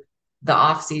into the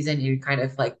off season. You kind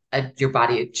of like your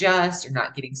body adjusts. You're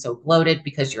not getting so bloated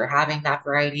because you're having that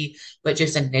variety. But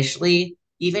just initially,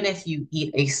 even if you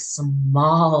eat a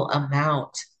small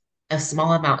amount,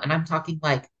 and I'm talking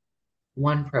like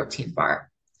one protein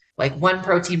bar. Like one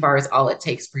protein bar is all it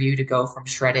takes for you to go from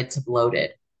shredded to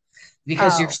bloated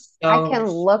because you're Oh, I so, can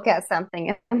look at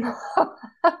something and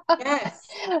yes,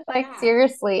 like yeah,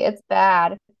 seriously, it's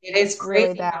bad. It is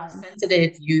really crazy how bad.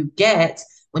 sensitive you get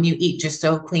when you eat just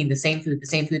so clean, the same food, the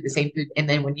same food, the same food. And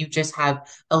then when you just have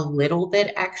a little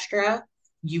bit extra,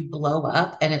 you blow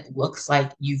up and it looks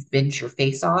like you've binged your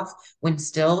face off when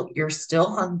still you're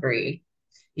still hungry,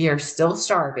 you're still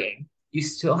starving, you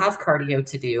still have cardio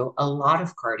to do, a lot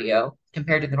of cardio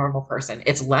compared to the normal person.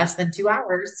 It's less than 2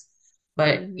 hours,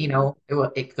 but Hmm.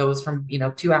 it goes from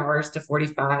 2 hours to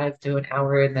 45 to an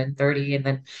hour and then 30 and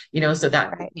then so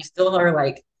that Right. you still are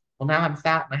like, well, now I'm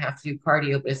fat and I have to do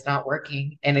cardio, but it's not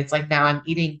working. And it's like now I'm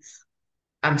eating,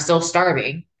 I'm still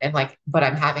starving and like, but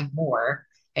I'm having more.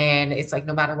 And it's like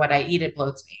no matter what I eat, it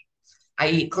bloats me. I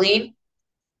eat clean,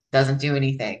 doesn't do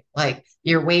anything. Like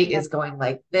your weight Yeah. is going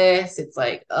like this. It's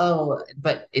like, oh,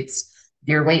 but it's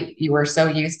your weight. You were so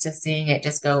used to seeing it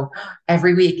just go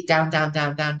every week down, down,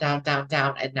 down, down, down, down,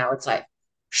 down. And now it's like,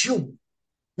 shoo.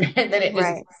 And then it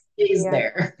just Right. stays Yeah.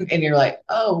 there. And you're like,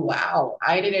 oh, wow,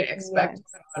 I didn't expect to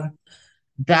Yes. put on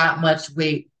that much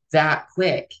weight that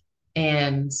quick.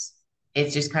 And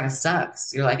it just kind of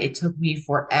sucks. You're like, it took me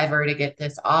forever to get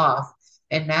this off.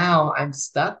 And now I'm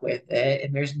stuck with it.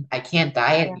 And I can't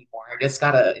diet Yeah. anymore. I just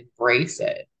gotta embrace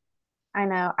it. I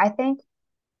know.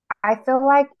 I feel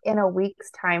like in a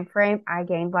week's time frame, I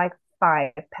gained like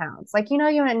 5 pounds. Like, you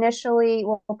initially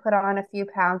will put on a few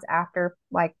pounds after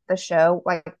like the show,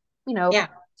 like, you know, Yeah.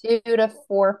 2 to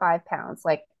 4 or 5 pounds.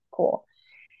 Like, cool.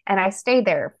 And I stayed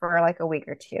there for like a week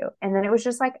or two. And then it was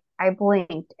just like I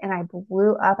blinked and I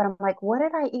blew up. And I'm like, what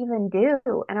did I even do?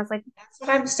 And I was like, That's what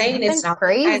I'm saying. It's nothing not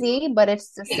like I crazy, but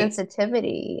it's the ate.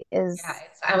 sensitivity Yeah, is,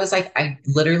 I was like, I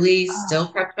literally oh, still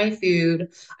prepped my food.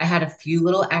 I had a few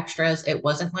little extras. It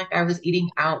wasn't like I was eating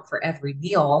out for every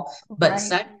meal, but right.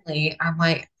 suddenly I'm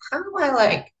like, how am I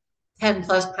like 10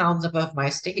 plus pounds above my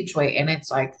stage weight? And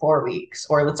it's like 4 weeks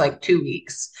or it's like 2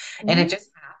 weeks. And it Mhm. just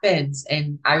happens.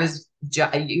 And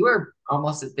you were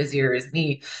almost as busier as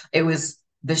me. It was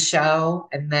the show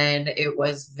and then it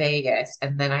was Vegas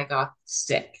and then I got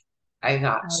sick. I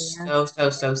got Oh, yeah. so, so,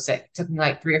 so sick. It took me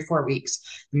like 3 or 4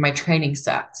 weeks. My training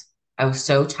sucked. I was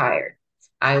so tired.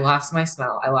 I lost my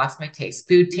smell. I lost my taste.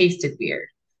 Food tasted weird.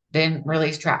 Didn't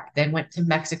release track. Then went to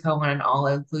Mexico on an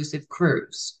all-inclusive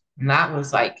cruise. And that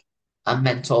was like a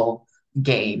mental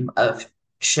game of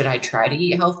should I try to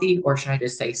eat healthy or should I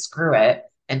just say screw it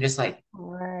and just like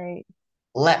Right.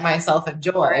 let myself For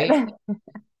enjoy it.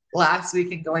 last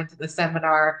week and going to the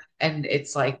seminar and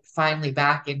it's like finally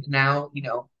back and now,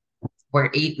 we're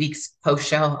 8 weeks post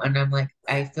show and I'm like,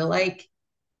 I feel like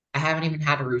I haven't even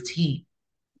had a routine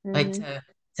like Hmm.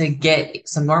 to get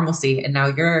some normalcy. And now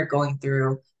you're going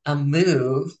through a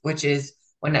move, which is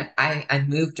when I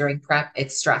move during prep,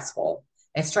 it's stressful.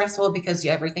 It's stressful because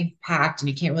everything's packed and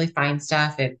you can't really find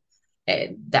stuff and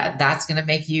that's gonna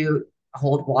make you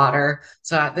hold water.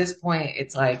 So at this point,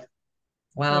 it's like,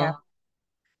 Yeah. well,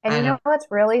 And I you know don't what's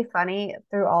really funny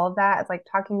through all of that? It's like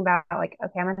talking about like,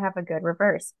 okay, I'm gonna have a good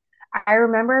reverse. I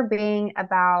remember being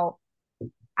about,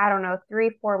 I don't know,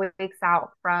 3, 4 weeks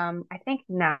out from I think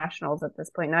nationals at this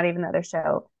point, not even the other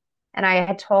show. And I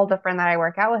had told a friend that I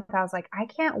work out with, I was like, I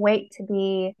can't wait to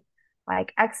be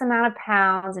like X amount of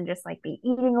pounds and just like be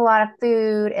eating a lot of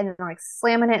food and like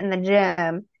slamming it in the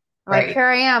gym. Like right. here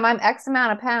I am, I'm X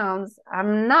amount of pounds.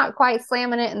 I'm not quite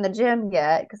slamming it in the gym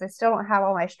yet because I still don't have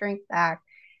all my strength back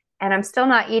and I'm still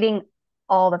not eating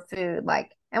all the food.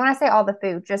 Like, and when I say all the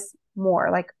food, just more,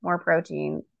 like more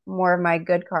protein, more of my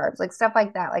good carbs, like stuff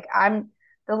like that. Like,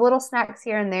 the little snacks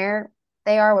here and there,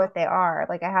 they are what they are.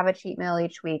 Like, I have a cheat meal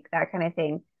each week, that kind of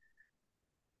thing.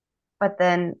 But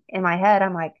then in my head,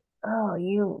 I'm like, oh,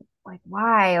 you, like,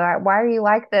 why? Why are you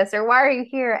like this? Or why are you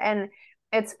here? And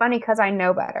it's funny because I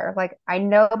know better. Like, I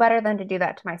know better than to do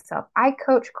that to myself. I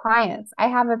coach clients. I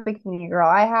have a bikini girl.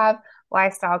 I have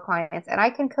lifestyle clients, and I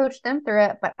can coach them through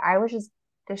it. But I was just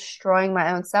destroying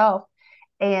my own self.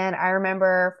 And I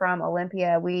remember from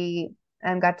Olympia, we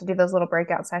got to do those little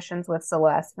breakout sessions with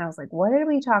Celeste. And I was like, what did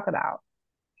we talk about?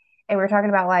 And we were talking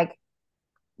about like,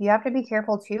 you have to be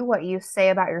careful too what you say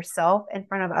about yourself in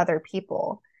front of other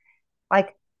people.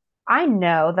 Like, I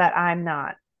know that I'm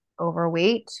not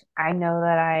overweight. I know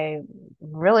that I'm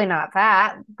really not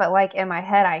fat, but like in my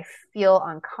head, I feel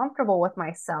uncomfortable with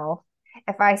myself.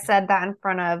 If I said that in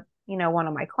front of, one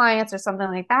of my clients or something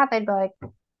like that, they'd be like,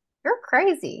 you're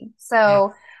crazy. Yeah.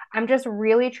 So I'm just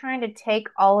really trying to take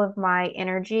all of my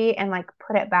energy and like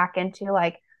put it back into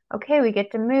like, okay, we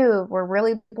get to move. We're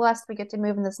really blessed. We get to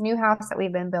move in this new house that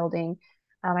we've been building.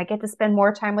 I get to spend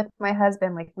more time with my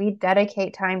husband. Like we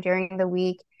dedicate time during the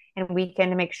week and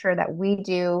weekend to make sure that we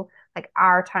do like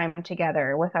our time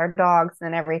together with our dogs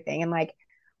and everything. And like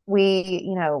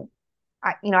we,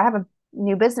 I have a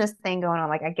new business thing going on.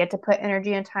 Like I get to put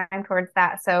energy and time towards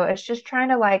that. So it's just trying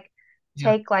to like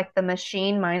Yeah. take like the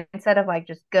machine mindset of like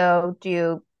just go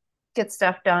do, get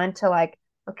stuff done to like,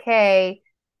 okay,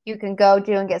 you can go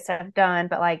do and get stuff done,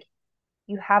 but like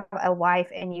you have a life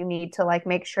and you need to like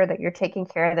make sure that you're taking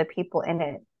care of the people in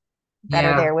it that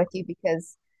are Yeah. there with you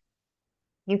because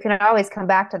you can always come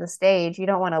back to the stage. You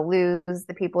don't want to lose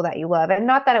the people that you love. And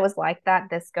not that it was like that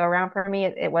this go around for me,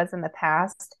 it was in the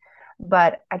past,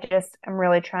 but I just am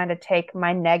really trying to take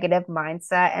my negative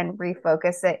mindset and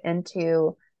refocus it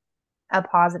into a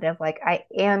positive. Like, I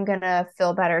am going to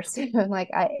feel better soon. Like,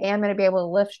 I am going to be able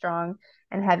to lift strong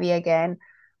and heavy again.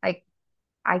 Like,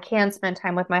 I can spend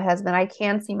time with my husband. I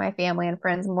can see my family and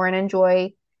friends more and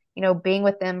enjoy, being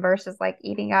with them versus like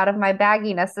eating out of my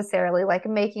baggie necessarily, like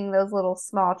making those little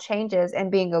small changes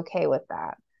and being okay with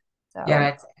that.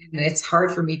 Yeah, So, it's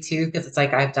hard for me too because it's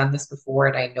like I've done this before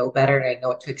and I know better and I know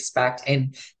what to expect.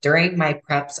 And during my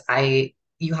preps,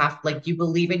 you have like you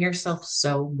believe in yourself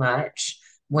so much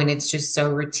when it's just so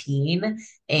routine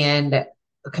and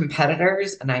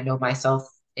competitors, and I know myself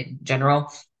in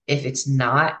general, if it's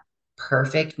not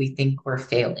perfect, we think we're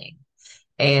failing.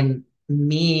 And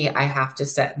me, I have to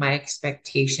set my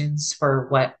expectations for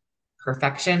what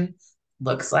perfection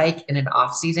looks like in an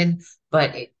off season,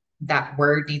 but that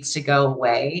word needs to go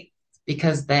away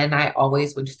because then I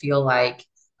always would feel like,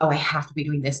 oh, I have to be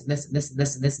doing this and this and this and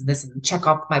this and this and this and check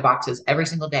off my boxes every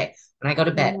single day. When I go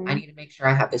to bed, I mhm. need to make sure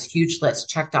I have this huge list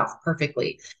checked off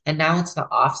perfectly. And now it's the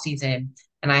off season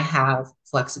and I have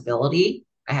flexibility,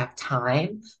 I have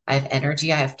time, I have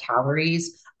energy, I have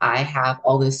calories. I have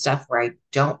all this stuff where I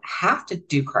don't have to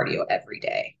do cardio every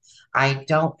day. I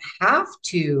don't have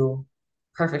to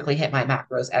perfectly hit my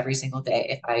macros every single day.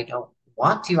 If I don't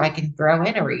want to, I can throw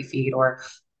in a refeed or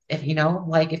if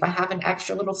like if I have an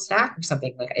extra little snack or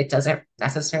something, like it doesn't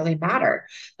necessarily matter.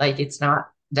 Like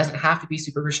doesn't have to be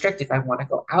super restrictive. If I want to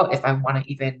go out, if I want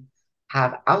to even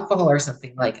have alcohol or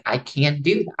something, like I can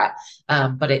do that.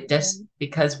 But it just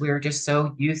because we're just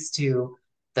so used to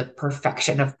the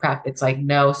perfection of prep, it's like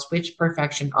no, switch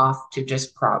perfection off to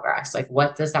just progress. Like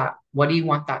what do you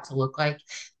want that to look like?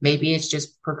 Maybe it's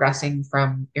just progressing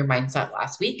from your mindset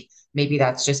last week. Maybe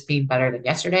that's just being better than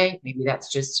yesterday. Maybe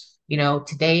that's just,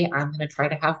 today I'm going to try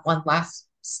to have one last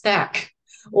stack.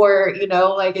 Or,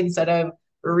 like instead of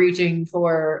reaching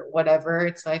for whatever,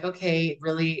 it's like, okay,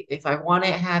 really, if I want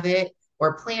to have it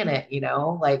or plan it,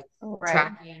 like Right.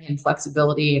 tracking and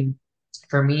flexibility. And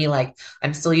for me, like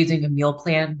I'm still using a meal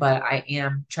plan, but I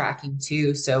am tracking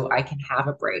too, so I can have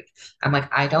a break. I'm like,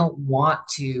 I don't want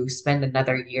to spend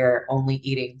another year only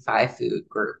eating five food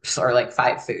groups or like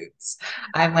five foods.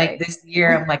 I'm like, Right. this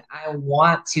year, I'm like, I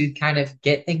want to kind of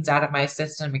get things out of my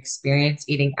system, experience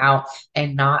eating out,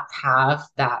 and not have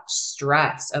that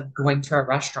stress of going to a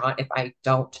restaurant if I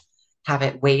don't have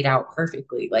it weighed out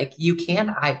perfectly. Like, you can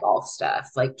eyeball stuff,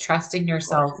 like, trust in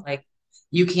yourself, Sure. like,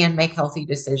 you can make healthy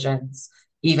decisions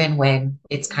even when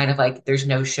it's kind of like there's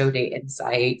no show date in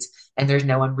sight and there's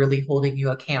no one really holding you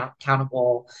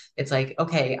accountable. It's like,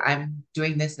 okay, I'm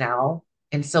doing this now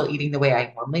and still eating the way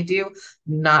I normally do,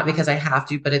 not because I have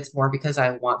to, but it's more because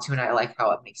I want to and I like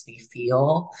how it makes me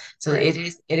feel. So Right.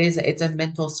 it's a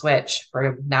mental switch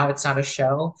for now. It's not a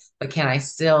show, but can I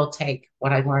still take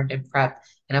what I learned in prep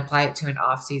and apply it to an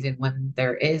off season when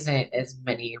there isn't as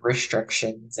many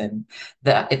restrictions and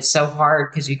it's so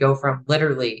hard because you go from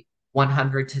literally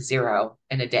 100 to 0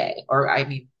 in a day. Or, I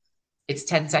mean, it's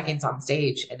 10 seconds on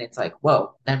stage and it's like,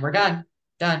 whoa, then we're done.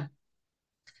 Done.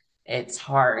 It's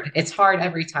hard. It's hard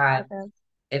every time. Okay.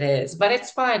 It is, but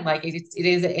it's fun. Like it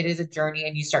is a journey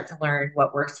and you start to learn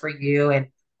what works for you and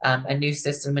a new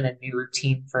system and a new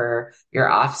routine for your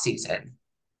off season.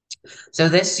 So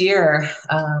this year,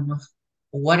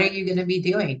 what are you going to be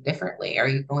doing differently? Are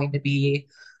you going to be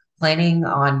planning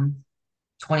on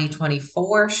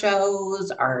 2024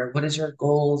 shows or what is your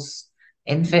goals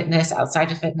in fitness,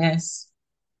 outside of fitness?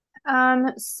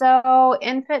 So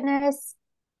in fitness,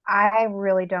 I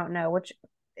really don't know, which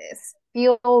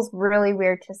feels really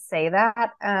weird to say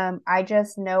that. I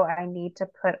just know I need to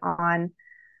put on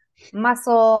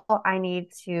muscle. I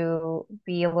need to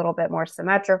be a little bit more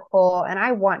symmetrical, and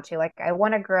I want to, like, I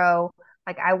want to grow.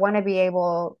 Like, I want to be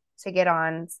able to get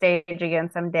on stage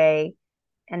again someday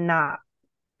and not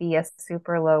be a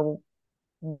super low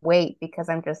weight because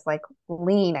I'm just like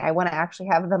lean. I want to actually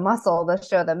have the muscle to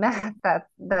show the mass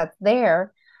that's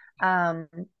there. Um,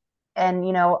 and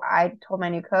I told my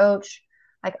new coach,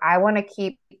 like, I want to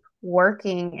keep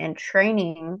working and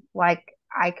training. Like,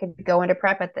 I could go into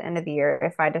prep at the end of the year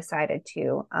if I decided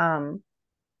to.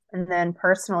 And then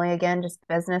personally, again, just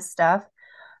business stuff.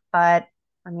 But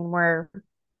I mean, we're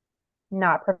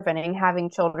not preventing having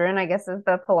children, I guess is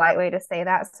the polite way to say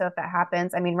that. So if that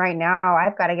happens, I mean, right now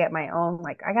I've got to get my own,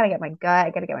 like, I got to get my gut, I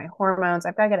got to get my hormones,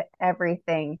 I've got to get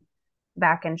everything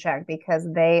back in check because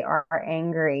they are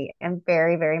angry and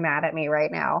very, very mad at me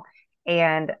right now.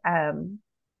 And,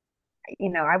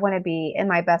 I want to be in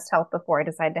my best health before I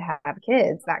decide to have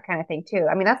kids, that kind of thing too.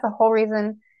 I mean, that's the whole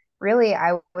reason really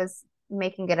I was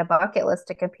making it a bucket list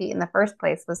to compete in the first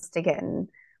place was to get in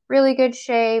really good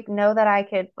shape, know that I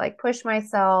could like push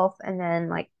myself and then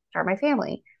like start my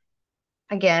family.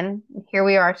 Again, here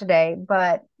we are today,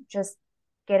 but just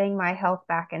getting my health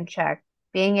back in check,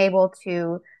 being able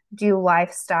to do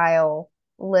lifestyle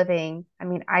living. I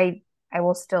mean, I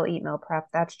will still eat meal prep.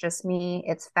 That's just me.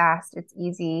 It's fast, it's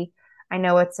easy. I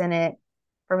know what's in it.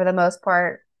 For the most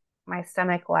part, my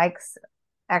stomach likes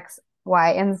X,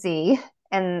 Y, and Z.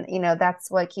 And,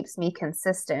 that's what keeps me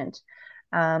consistent.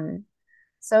 Um,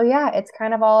 so yeah, it's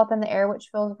kind of all up in the air, which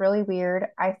feels really weird.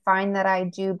 I find that I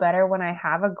do better when I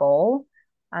have a goal,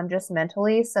 just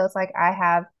mentally. So it's like I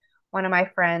have one of my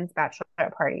friends'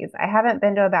 bachelorette parties. I haven't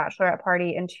been to a bachelorette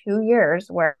party in 2 years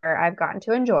where I've gotten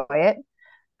to enjoy it.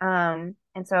 And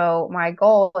so my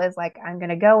goal is like I'm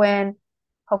gonna go in,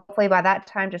 hopefully by that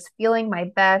time, just feeling my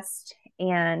best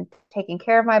and taking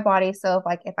care of my body. So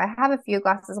if I have a few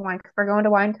glasses of wine, 'cause we're going to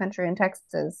wine country in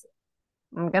Texas,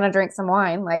 I'm gonna drink some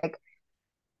wine. Like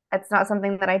it's not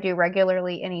something that I do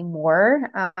regularly anymore.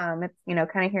 It's,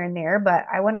 kind of here and there, but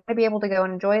I want to be able to go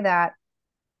and enjoy that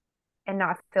and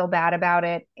not feel bad about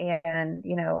it. And,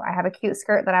 I have a cute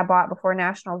skirt that I bought before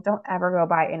nationals. Don't ever go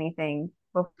buy anything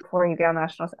before you go on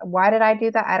nationals. Why did I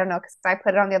do that? I don't know. Cause I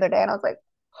put it on the other day and I was like,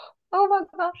 oh my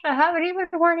gosh, I haven't even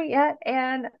worn it yet.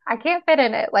 And I can't fit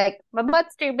in it. Like my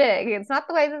butt's too big. It's not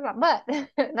the way this is my butt.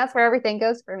 And that's where everything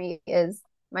goes for me is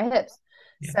my hips.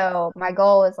 Yeah. So my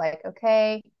goal is like,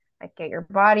 okay, like get your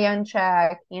body on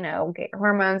check, get your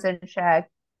hormones in check,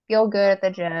 feel good at the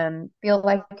gym, feel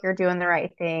like you're doing the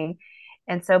right thing.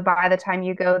 And so by the time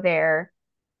you go there,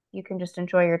 you can just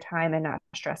enjoy your time and not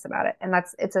stress about it. And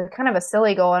it's a kind of a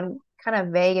silly goal and kind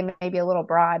of vague and maybe a little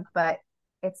broad, but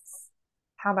it's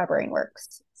how my brain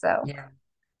works. So Yeah.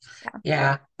 yeah.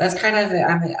 Yeah. That's kind of,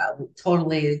 I mean,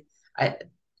 totally. I,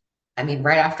 I mean,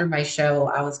 right after my show,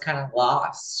 I was kind of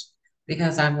lost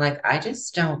because I'm like, I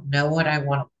just don't know what I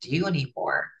want to do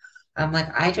anymore. I'm like,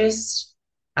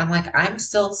 I'm like, I'm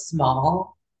still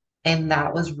small. And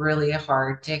that was really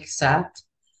hard to accept.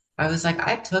 I was like,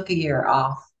 I took a year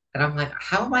off and I'm like,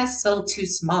 how am I still too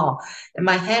small? In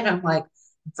my head, I'm like,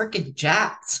 I'm freaking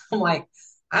jacked. I'm like,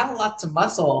 I have lots of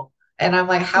muscle. And I'm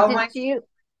like, how am Did I? you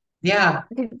Yeah.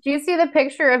 did you see the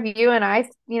picture of you and I,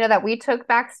 that we took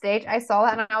backstage? I saw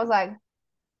that and I was like,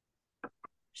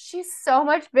 she's so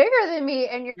much bigger than me.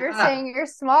 And you're Yeah. saying you're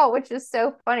small, which is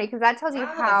so funny because that tells you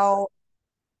Yes. how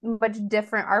much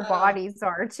different our Uh, bodies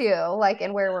are too, like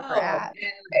and where we're no. at.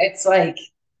 And it's like,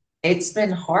 it's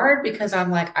been hard because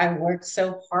I'm like, I worked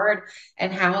so hard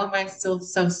and how am I still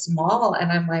so small?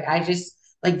 And I'm like, I just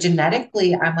like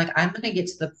genetically, I'm like, I'm going to get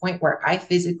to the point where I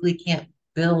physically can't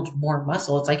build more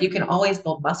muscle. It's like you can always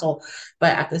build muscle,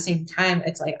 but at the same time,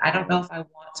 it's like, I don't know if I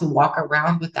want to walk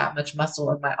around with that much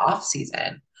muscle in my off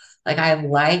season. Like, I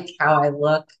like how I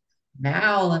look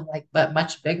now and like, but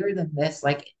much bigger than this.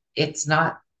 Like, it's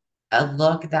not a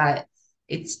look that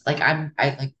it's like I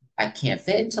can't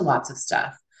fit into lots of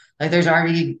stuff. Like there's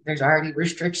already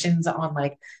restrictions on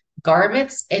like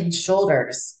garments and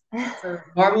shoulders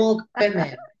for normal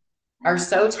women are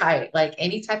so tight. Like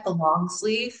any type of long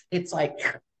sleeve, it's like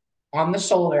on the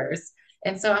shoulders.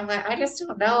 And so I'm like, I just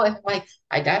don't know if like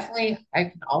I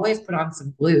can always put on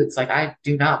some glutes. Like I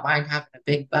do not mind having a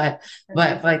big butt.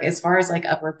 But like as far as like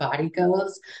upper body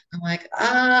goes, I'm like,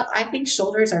 I think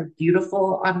shoulders are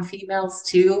beautiful on females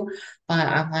too. But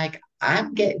I'm like,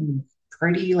 I'm getting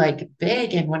pretty like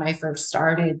big. And when I first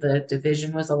started, the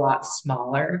division was a lot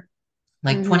smaller.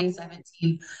 Like Hmm.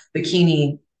 2017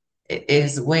 bikini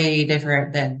is way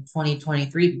different than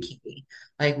 2023 bikini.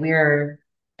 Like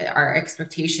our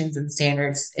expectations and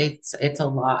standards, it's a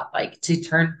lot. Like to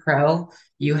turn pro,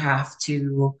 you have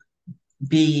to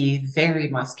be very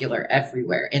muscular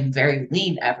everywhere and very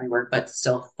lean everywhere, but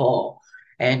still full.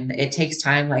 And it takes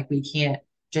time. Like we can't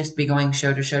just be going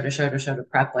show to show to show to show to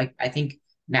prep. Like I think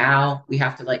now we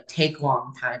have to like take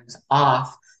long times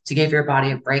off to give your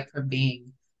body a break from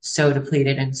being so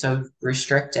depleted and so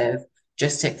restrictive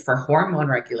for hormone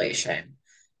regulation.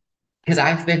 Because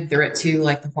I've been through it too,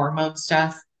 like the hormone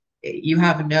stuff. You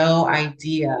have no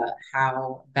idea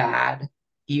how bad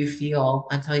you feel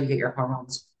until you get your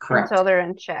hormones Until correct. they're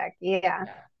in check. Yeah.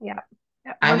 Yeah. Yeah.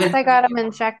 I've Once been I got putting them it in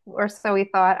on. check, or so we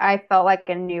thought, I felt like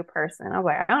a new person. I was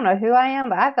like, I don't know who I am,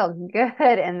 but I felt good.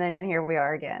 And then here we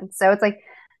are again. So it's like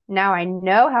now I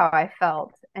know how I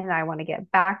felt, and I want to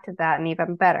get back to that and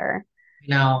even better.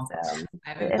 You know, So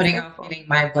I've been it's putting very off cool. getting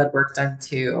my blood work done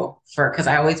too for because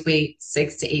I always wait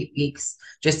 6 to 8 weeks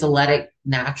just to let it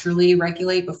naturally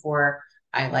regulate before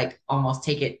I like almost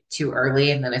take it too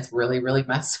early and then it's really, really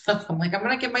messed up. I'm like, I'm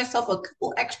gonna give myself a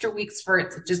couple extra weeks for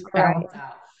it to just Right. balance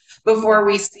out before Yeah.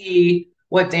 we see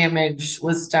what damage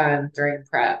was done during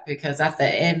prep because at the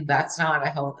end that's not a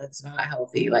health it's not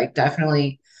healthy. Like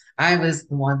definitely I was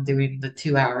the one doing the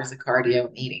 2 hours of cardio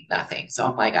and eating nothing. So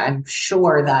I'm like, I'm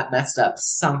sure that messed up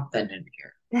something in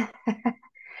here.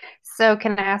 So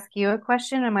can I ask you a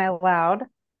question? Am I allowed?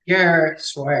 You're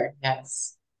sure,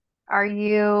 yes.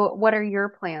 What are your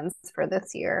plans for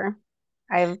this year?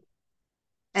 I've,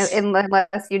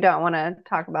 unless you don't want to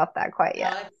talk about that quite No,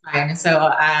 yet. it's fine. So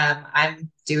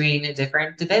I'm doing a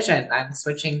different division. I'm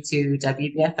switching to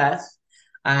WBFF.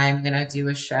 I'm gonna do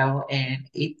a show in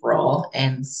April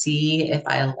and see if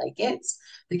I like it.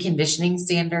 The conditioning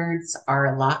standards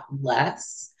are a lot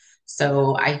less,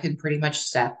 so I can pretty much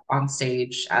step on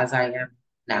stage as I am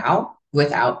now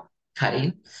without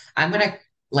cutting. I'm gonna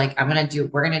we're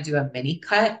gonna do a mini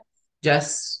cut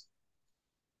just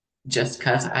just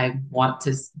because I want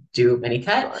to do a mini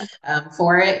cut Sure.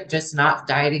 for it, just not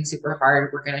dieting super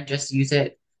hard. We're going to just use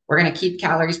it. We're going to keep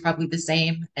calories probably the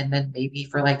same. And then maybe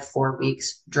for like 4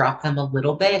 weeks, drop them a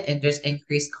little bit and just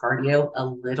increase cardio a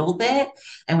little bit.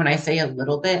 And when I say a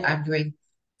little bit, I'm doing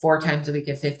 4 times a week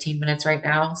at 15 minutes right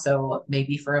now. So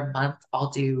maybe for a month, I'll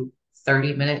do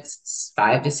 30 minutes,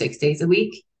 5 to 6 days a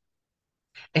week.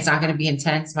 It's not going to be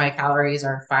intense. My calories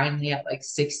are finally at like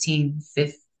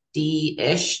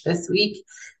 1650-ish this week.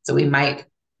 So we might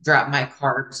drop my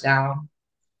carbs down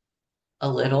a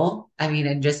little. I mean,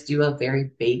 and just do a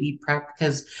very baby prep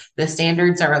because the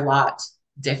standards are a lot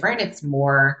different. It's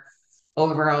more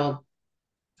overall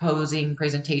posing,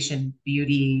 presentation,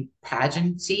 beauty,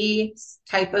 pageancy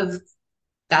type of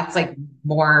that's like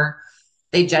more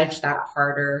they judge that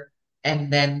harder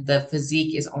and then the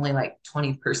physique is only like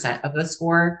 20% of the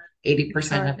score 80%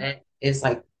 Sure. of it is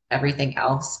like everything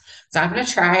else so I'm going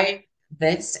to try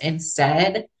this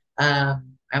instead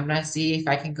I'm going to see if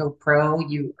I can go pro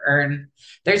you earn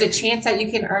there's a chance that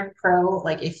you can earn pro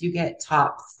like if you get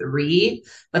top 3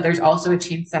 but there's also a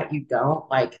chance that you don't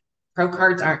like pro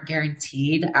cards aren't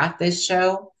guaranteed at this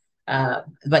show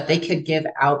but they could give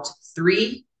out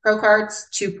 3 pro cards,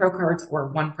 2 pro cards, or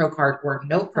 1 pro card, or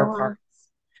no Oh, pro wow. cards,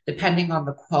 depending on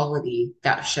the quality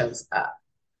that shows up.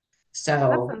 That's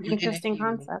So an even if interesting you,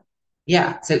 concept.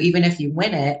 yeah, so even if you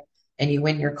win it and you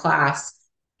win your class,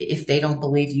 if they don't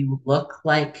believe you look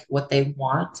like what they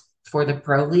want for the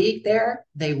pro league there,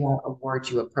 they won't award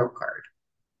you a pro card,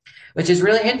 which is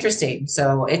really interesting.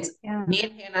 So it's Yeah. me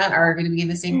and Hannah are going to be in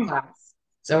the same class.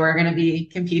 So we're going to be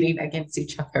competing against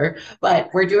each other, but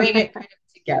we're doing it kind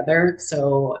of together.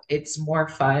 So it's more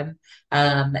fun.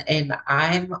 And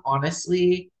I'm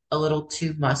honestly a little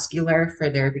too muscular for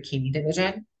their bikini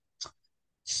division.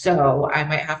 So I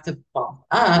might have to bump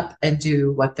up and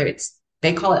do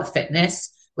they call it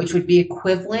fitness, which would be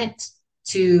equivalent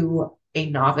to a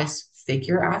novice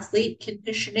figure athlete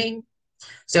conditioning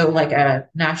so like a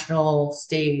national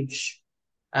stage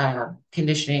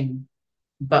conditioning,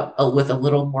 but with a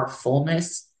little more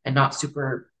fullness and not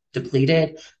super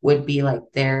depleted would be like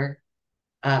their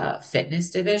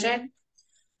fitness division.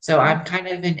 So Okay. I'm kind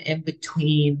of in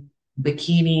between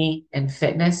bikini and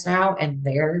fitness now and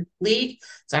their league.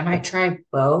 So I might try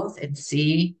both and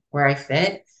see where I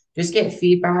fit. Just get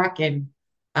feedback and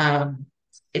um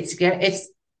it's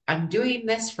I'm doing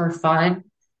this for fun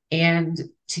and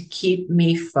to keep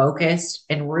me focused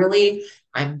and really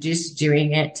I'm just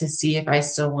doing it to see if I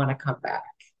still want to come back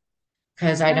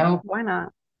because I Sure. don't Why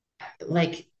not?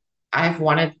 like I've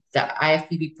wanted the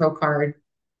IFBB Pro card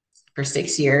for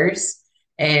 6 years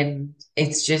and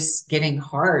it's just getting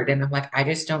hard. And I'm like, I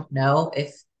just don't know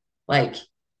if like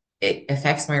it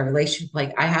affects my relation.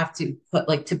 Like I have to put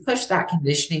like to push that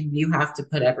conditioning, you have to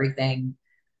put everything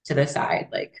to the side,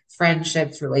 like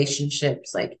friendships,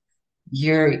 relationships, like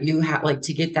you have like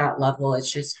to get that level,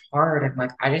 it's just hard. I'm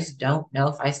like, I just don't know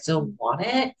if I still want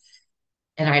it.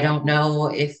 And I don't know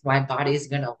if my body's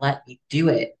gonna let me do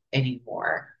it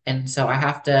anymore. And so I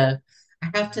have to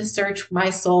search my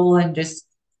soul and just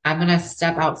I'm gonna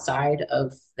step outside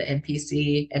of the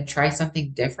NPC and try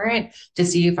something different to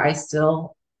see if I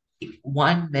still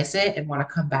one miss it and want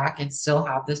to come back and still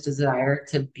have this desire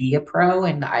to be a pro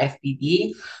in the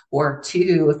IFBB, or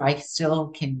two, if I still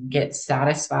can get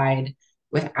satisfied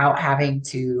without having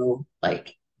to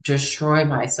like destroy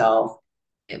myself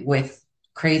with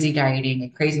crazy dieting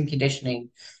and crazy conditioning.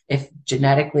 If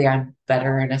genetically I'm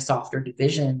better in a softer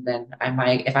division, then I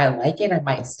might, if I like it, I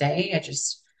might stay. I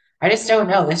just don't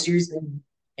know. This year's been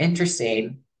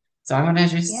interesting. So I'm gonna Yeah.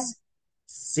 just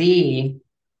see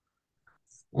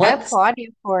I what's, applaud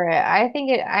you for it. I think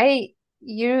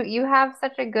you have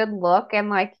such a good look, and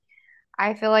like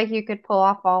I feel like you could pull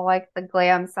off all like the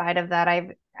glam side of that.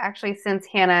 I've actually, since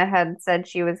Hannah had said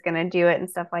she was going to do it and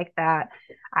stuff like that,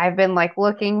 I've been like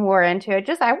looking more into it.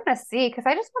 Just I want to see because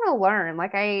I just want to learn.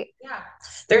 yeah,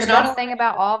 there's The not a best lot. thing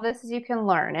about all of this is you can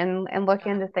learn and look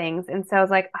into things. And so I was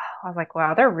like,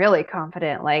 wow, they're really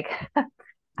confident. Like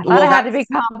I thought Well, I had to be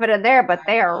that's, confident there, but I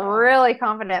they are know. really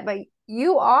confident. But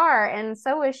you are, and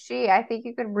so is she. I think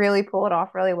you could really pull it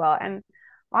off really well. And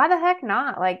why the heck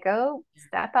not? Like, go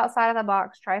step outside of the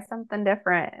box, try something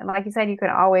different. And like you said, you can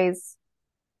always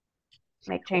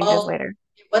make changes Well, later.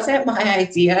 it wasn't my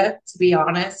idea, to be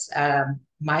honest.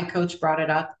 My coach brought it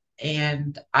up,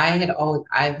 and I've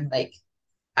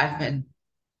been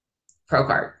pro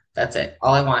card. That's it.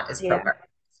 All I want is pro Yeah. card.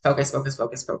 Focus, focus,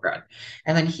 focus, pro card.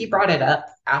 And then he brought it up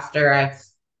after I've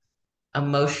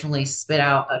emotionally spit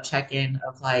out a check-in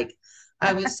of like,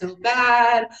 I was so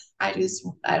bad. I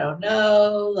don't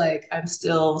know. Like, I'm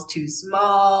still too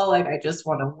small. Like, I just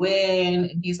want to win.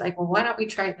 And he's like, well, why don't we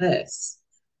try this?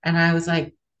 And I was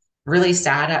like, really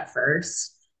sad at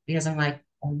first because I'm like,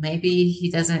 well, maybe he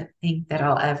doesn't think that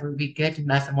I'll ever be good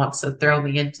enough and wants to throw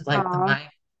me into like the Oh, minor.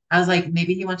 I was like,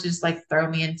 maybe he wants to just like throw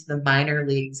me into the minor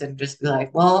leagues and just be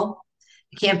like, well,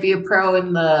 you can't be a pro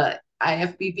in the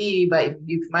IFBB, but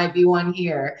you might be one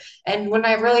here. And when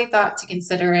I really thought to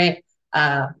consider it,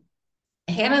 um,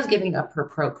 Hannah's giving up her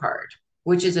pro card,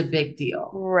 which is a big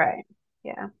deal. right.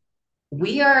 Yeah.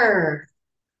 We are,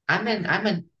 I'm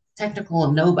a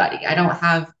technical nobody. I don't,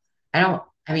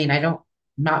 I mean, I don't,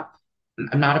 not,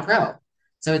 I'm not a pro.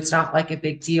 So it's not like a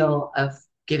big deal of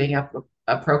giving up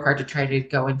a pro card to try to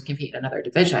go and compete in another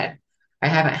division. I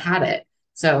haven't had it.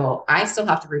 So I still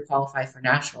have to requalify for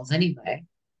nationals anyway.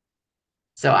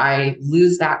 So I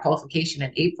lose that qualification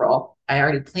in April. I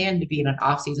already planned to be in an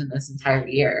off season this entire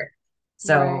year.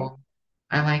 Right. So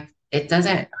I'm like, it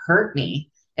doesn't hurt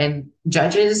me. And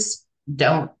judges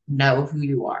don't know who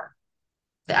you are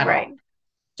at Right. all.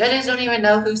 Judges don't even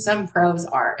know who some pros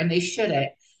are, and they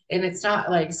shouldn't. And it's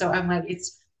not like, so I'm like,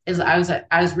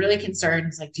 I was really concerned.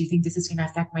 It's like, do you think this is going to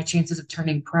affect my chances of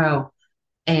turning pro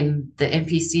in the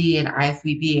NPC and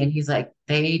IFBB? And he's like,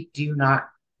 they do not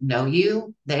know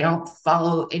you. They don't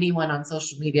follow anyone on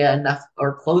social media enough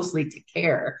or closely to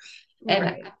care. And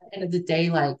at Right. the end of the day,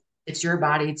 like, it's your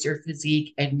body, it's your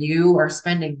physique, and you are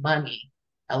spending money,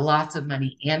 a lots of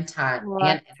money and time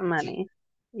and Lots of energy. money.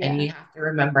 And Yeah. you have to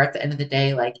remember at the end of the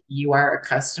day, like, you are a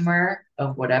customer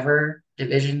of whatever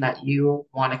division that you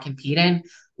want to compete in.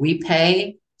 We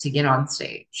pay to get on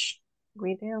stage.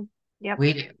 We do. Yep.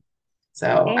 We do.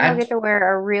 So And you'll get to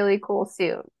wear a really cool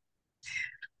suit.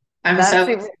 I'm That's so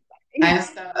super I'm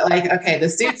exciting. so like, okay,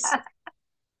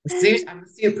 I'm a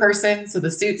suit person, so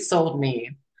the suit sold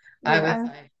me. I was Yeah.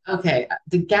 like, okay,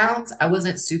 the gowns, I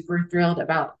wasn't super thrilled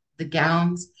about the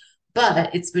gowns,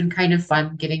 but it's been kind of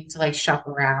fun getting to like shop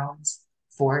around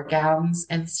for gowns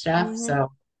and stuff. Hmm.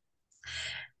 So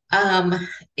um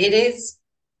it is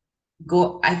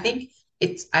go I think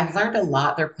I've learned a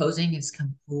lot. Their posing is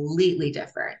completely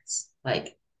different,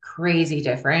 like crazy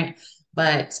different.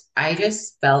 But I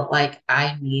just felt like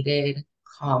I needed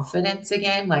confidence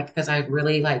again, like because I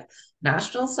really like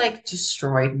nationals like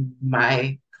destroyed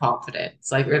my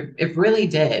confidence. Like it really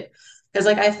did. Because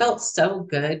like I felt so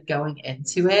good going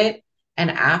into it.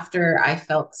 And after I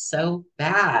felt so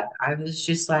bad, I was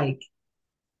just like,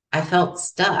 I felt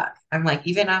stuck. I'm like,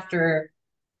 even after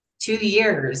 2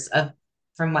 years of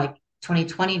from like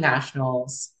 2020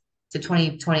 nationals to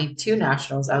 2022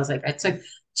 nationals, I was like, I took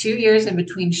 2 years in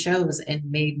between shows and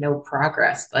made no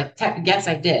progress. Like, yes,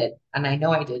 I did, and I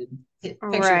know I did.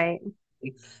 Pictures, Right.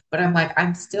 but I'm like,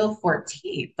 I'm still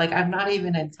 14th. Like, I'm not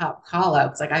even in top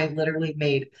callouts. Like, I literally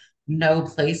made no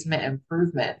placement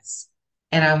improvements,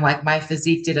 and I'm like, my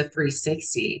physique did a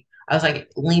 360. I was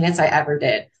like, leanest I ever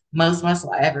did, most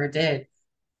muscle I ever did.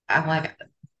 I'm like,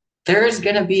 there's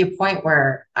going to be a point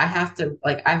where I have to,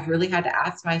 like, I've really had to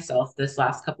ask myself this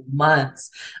last couple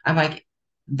months. I'm like,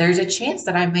 there's a chance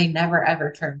that I may never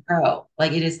ever turn pro.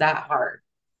 Like, it is that hard.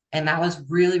 And that was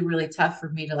really, really tough for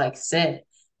me to like sit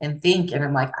and think. And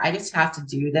I'm like, I just have to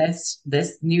do this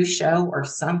new show or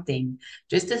something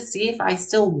just to see if I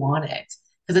still want it.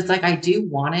 Because it's like, I do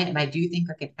want it and I do think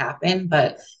it can happen,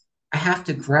 but I have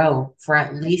to grow for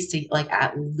at least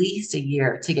at least a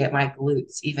year to get my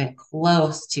glutes even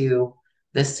close to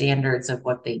the standards of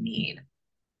what they need.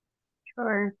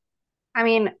 Sure. I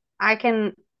mean,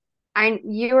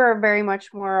 you are very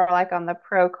much more like on the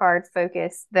pro card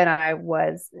focus than I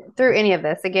was through any of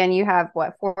this. Again, you have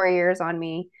what, 4 years on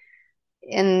me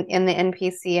in the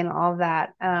NPC and all of that.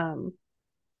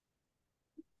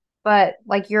 But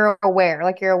like you're aware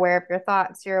of your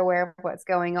thoughts, you're aware of what's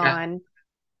going Yeah. on.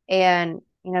 And,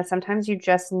 sometimes you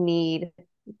just need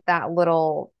that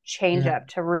little change Yeah. up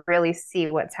to really see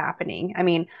what's happening. I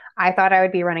mean, I thought I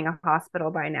would be running a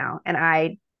hospital by now, and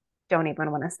I don't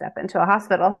even want to step into a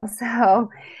hospital. So,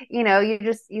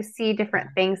 you see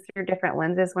different things through different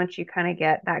lenses once you kind of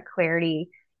get that clarity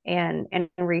and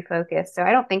refocus. So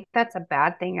I don't think that's a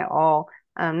bad thing at all.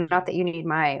 Not that you need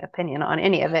my opinion on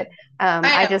any of it. I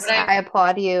know, but I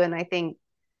applaud you, and I think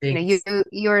thanks.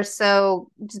 you're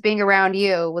so, just being around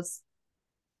you was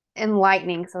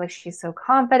enlightening. So like she's so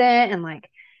confident, and like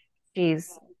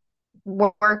she's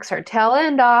works her tail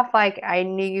end off. Like I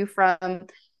knew you from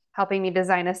helping me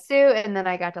design a suit, and then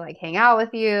I got to like hang out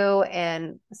with you,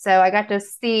 and so I got to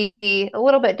see a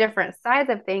little bit different sides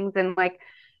of things. And like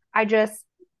I just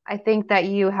I think that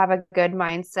you have a good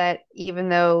mindset, even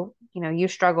though you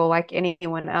struggle like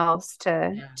anyone else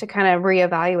Yeah. to kind of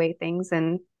reevaluate things.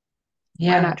 And why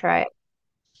Yeah. not try it?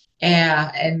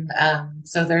 Yeah, and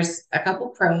so there's a couple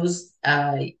pros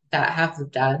that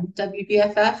have done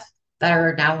WBFF that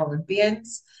are now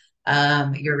Olympians,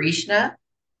 Urishna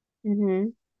Mm-hmm.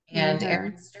 Knew and her.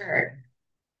 Aaron Stern.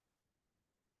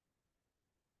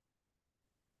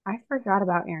 I forgot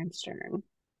about Erin Stern, what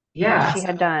Yeah, she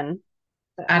had so done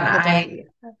and for the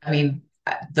WWF. I mean,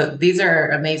 these are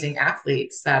amazing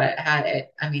athletes that had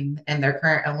it. I mean, and they're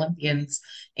current Olympians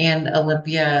and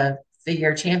Olympia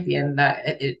figure champion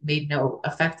that it made no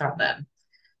effect on them.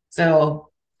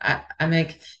 So I'm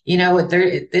like,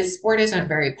 this sport isn't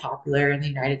very popular in the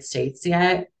United States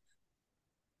yet.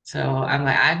 So I'm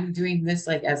like, I'm doing this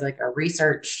like as like a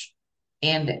research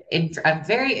and I'm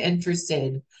very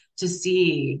interested to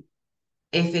see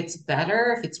if it's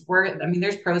better, if it's worth, I mean,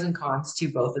 there's pros and cons to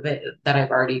both of it that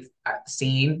I've already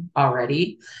seen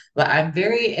already, but I'm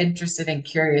very interested and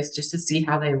curious just to see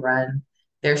how they run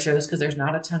their shows because there's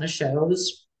not a ton of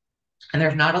shows and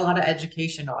there's not a lot of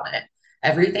education on it.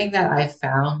 Everything that I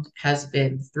found has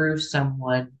been through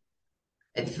someone.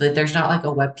 There's not like a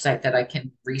website that I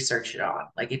can research it on.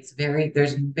 Like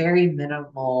there's very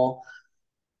minimal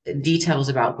details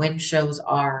about when shows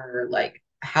are, like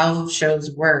how shows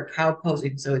work, how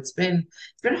posing. So it's been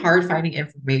hard finding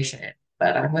information,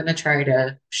 but I'm going to try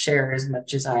to share as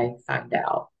much as I find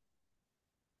out.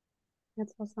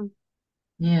 That's awesome.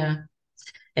 Yeah.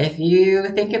 If you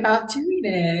think about doing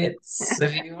it,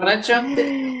 if you want to jump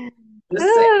in, just say.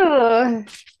 Oh,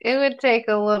 it would take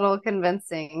a little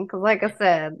convincing because, like I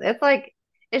said,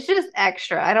 it's just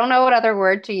extra. I don't know what other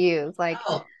word to use. Like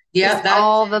Oh, yeah, just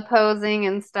all the posing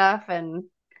and stuff, and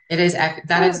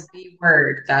that is the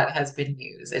word that has been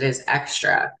used. It is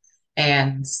extra.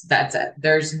 And that's it.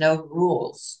 There's no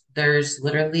rules. There's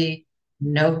literally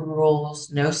no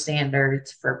rules, no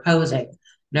standards for posing,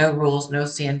 no rules, no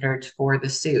standards for the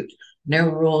suit, no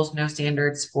rules, no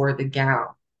standards for the gown.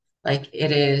 Like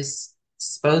it is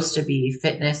supposed to be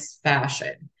fitness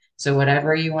fashion. So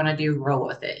whatever you want to do, roll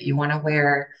with it. You want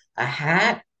to a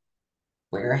hat,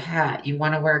 wear a hat. You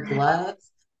want to wear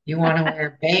gloves, you want to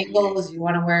wear bangles, you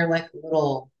want to wear like a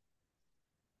little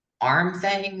arm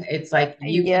thing. It's like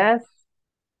you can, yes,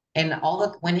 and all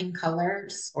the winning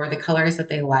colors or the colors that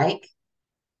they like,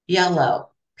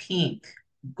 yellow, pink,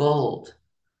 gold,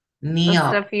 the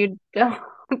neon, stuff you don't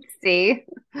see.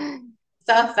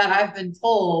 stuff that I've been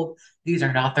told these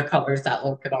are not the colors that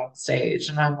look good on stage.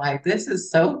 And I'm like, this is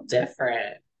so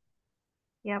different.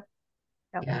 Yep,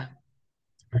 yep, Yeah.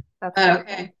 that's very cool.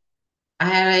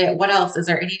 Okay. What else? Is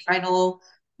there any final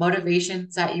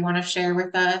motivations that you want to share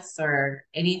with us or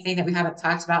anything that we haven't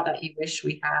talked about that you wish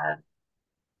we had?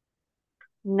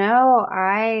 No,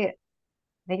 I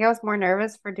think I was more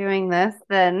nervous for doing this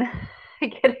than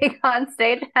getting on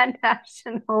stage at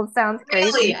nationals. Sounds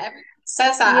Really, crazy. everyone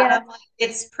says that, and Yeah, I'm like,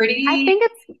 it's I pretty. think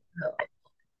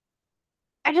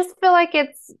I just feel like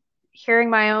it's hearing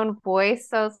my own voice.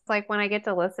 So it's like when I get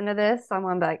to listen to this,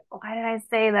 someone be like, why did I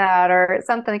say that? Or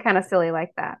something kind of silly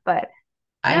like that. But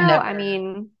no, I I never,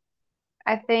 mean,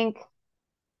 I think,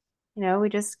 we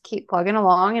just keep plugging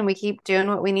along and we keep doing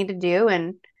what we need to do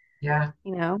and, yeah,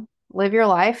 live your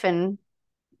life, and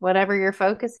whatever your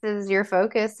focus is, your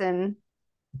focus, and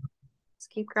just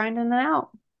keep grinding it out.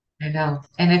 I know.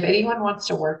 And if anyone wants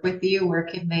to work with you, where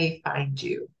can they find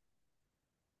you?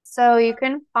 So you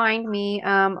can find me,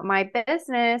 my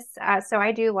business. So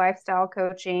I do lifestyle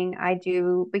coaching. I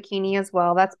do bikini as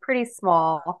well. That's pretty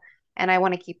small, and I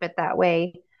want to keep it that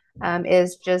way.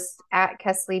 Is just at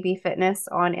Kesley B Fitness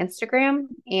on Instagram,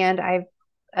 and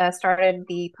I've started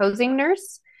the Posing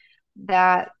Nurse.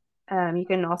 That you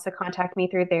can also contact me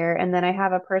through there. And then I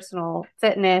have a personal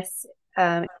fitness.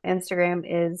 Instagram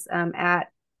is at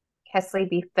Kesley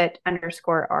B Fit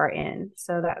 _RN.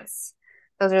 So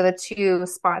those are the two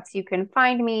spots you can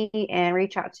find me and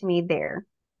reach out to me there.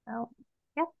 So,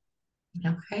 yeah.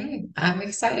 Okay, I'm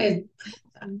excited.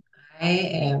 I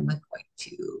am going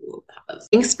to pause.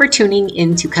 Thanks for tuning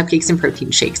into Cupcakes and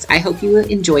Protein Shakes. I hope you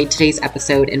enjoyed today's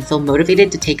episode and feel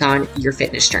motivated to take on your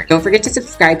fitness journey. Don't forget to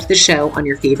subscribe to the show on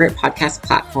your favorite podcast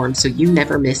platform so you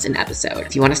never miss an episode.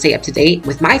 If you want to stay up to date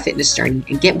with my fitness journey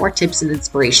and get more tips and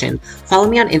inspiration, follow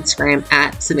me on Instagram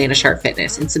at Savannah Sharp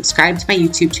Fitness and subscribe to my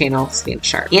YouTube channel, Savannah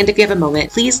Sharp. And if you have a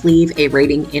moment, please leave a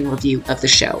rating and review of the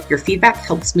show. Your feedback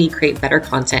helps me create better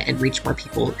content and reach more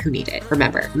people who need it.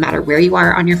 Remember, no matter where you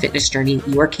are on your fitness journey,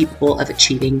 you are capable of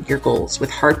achieving your goals with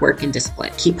hard work and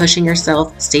discipline. Keep pushing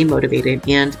yourself, stay motivated,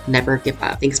 and never give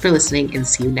up. Thanks for listening, and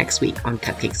see you next week on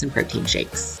Cupcakes and Protein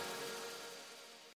Shakes.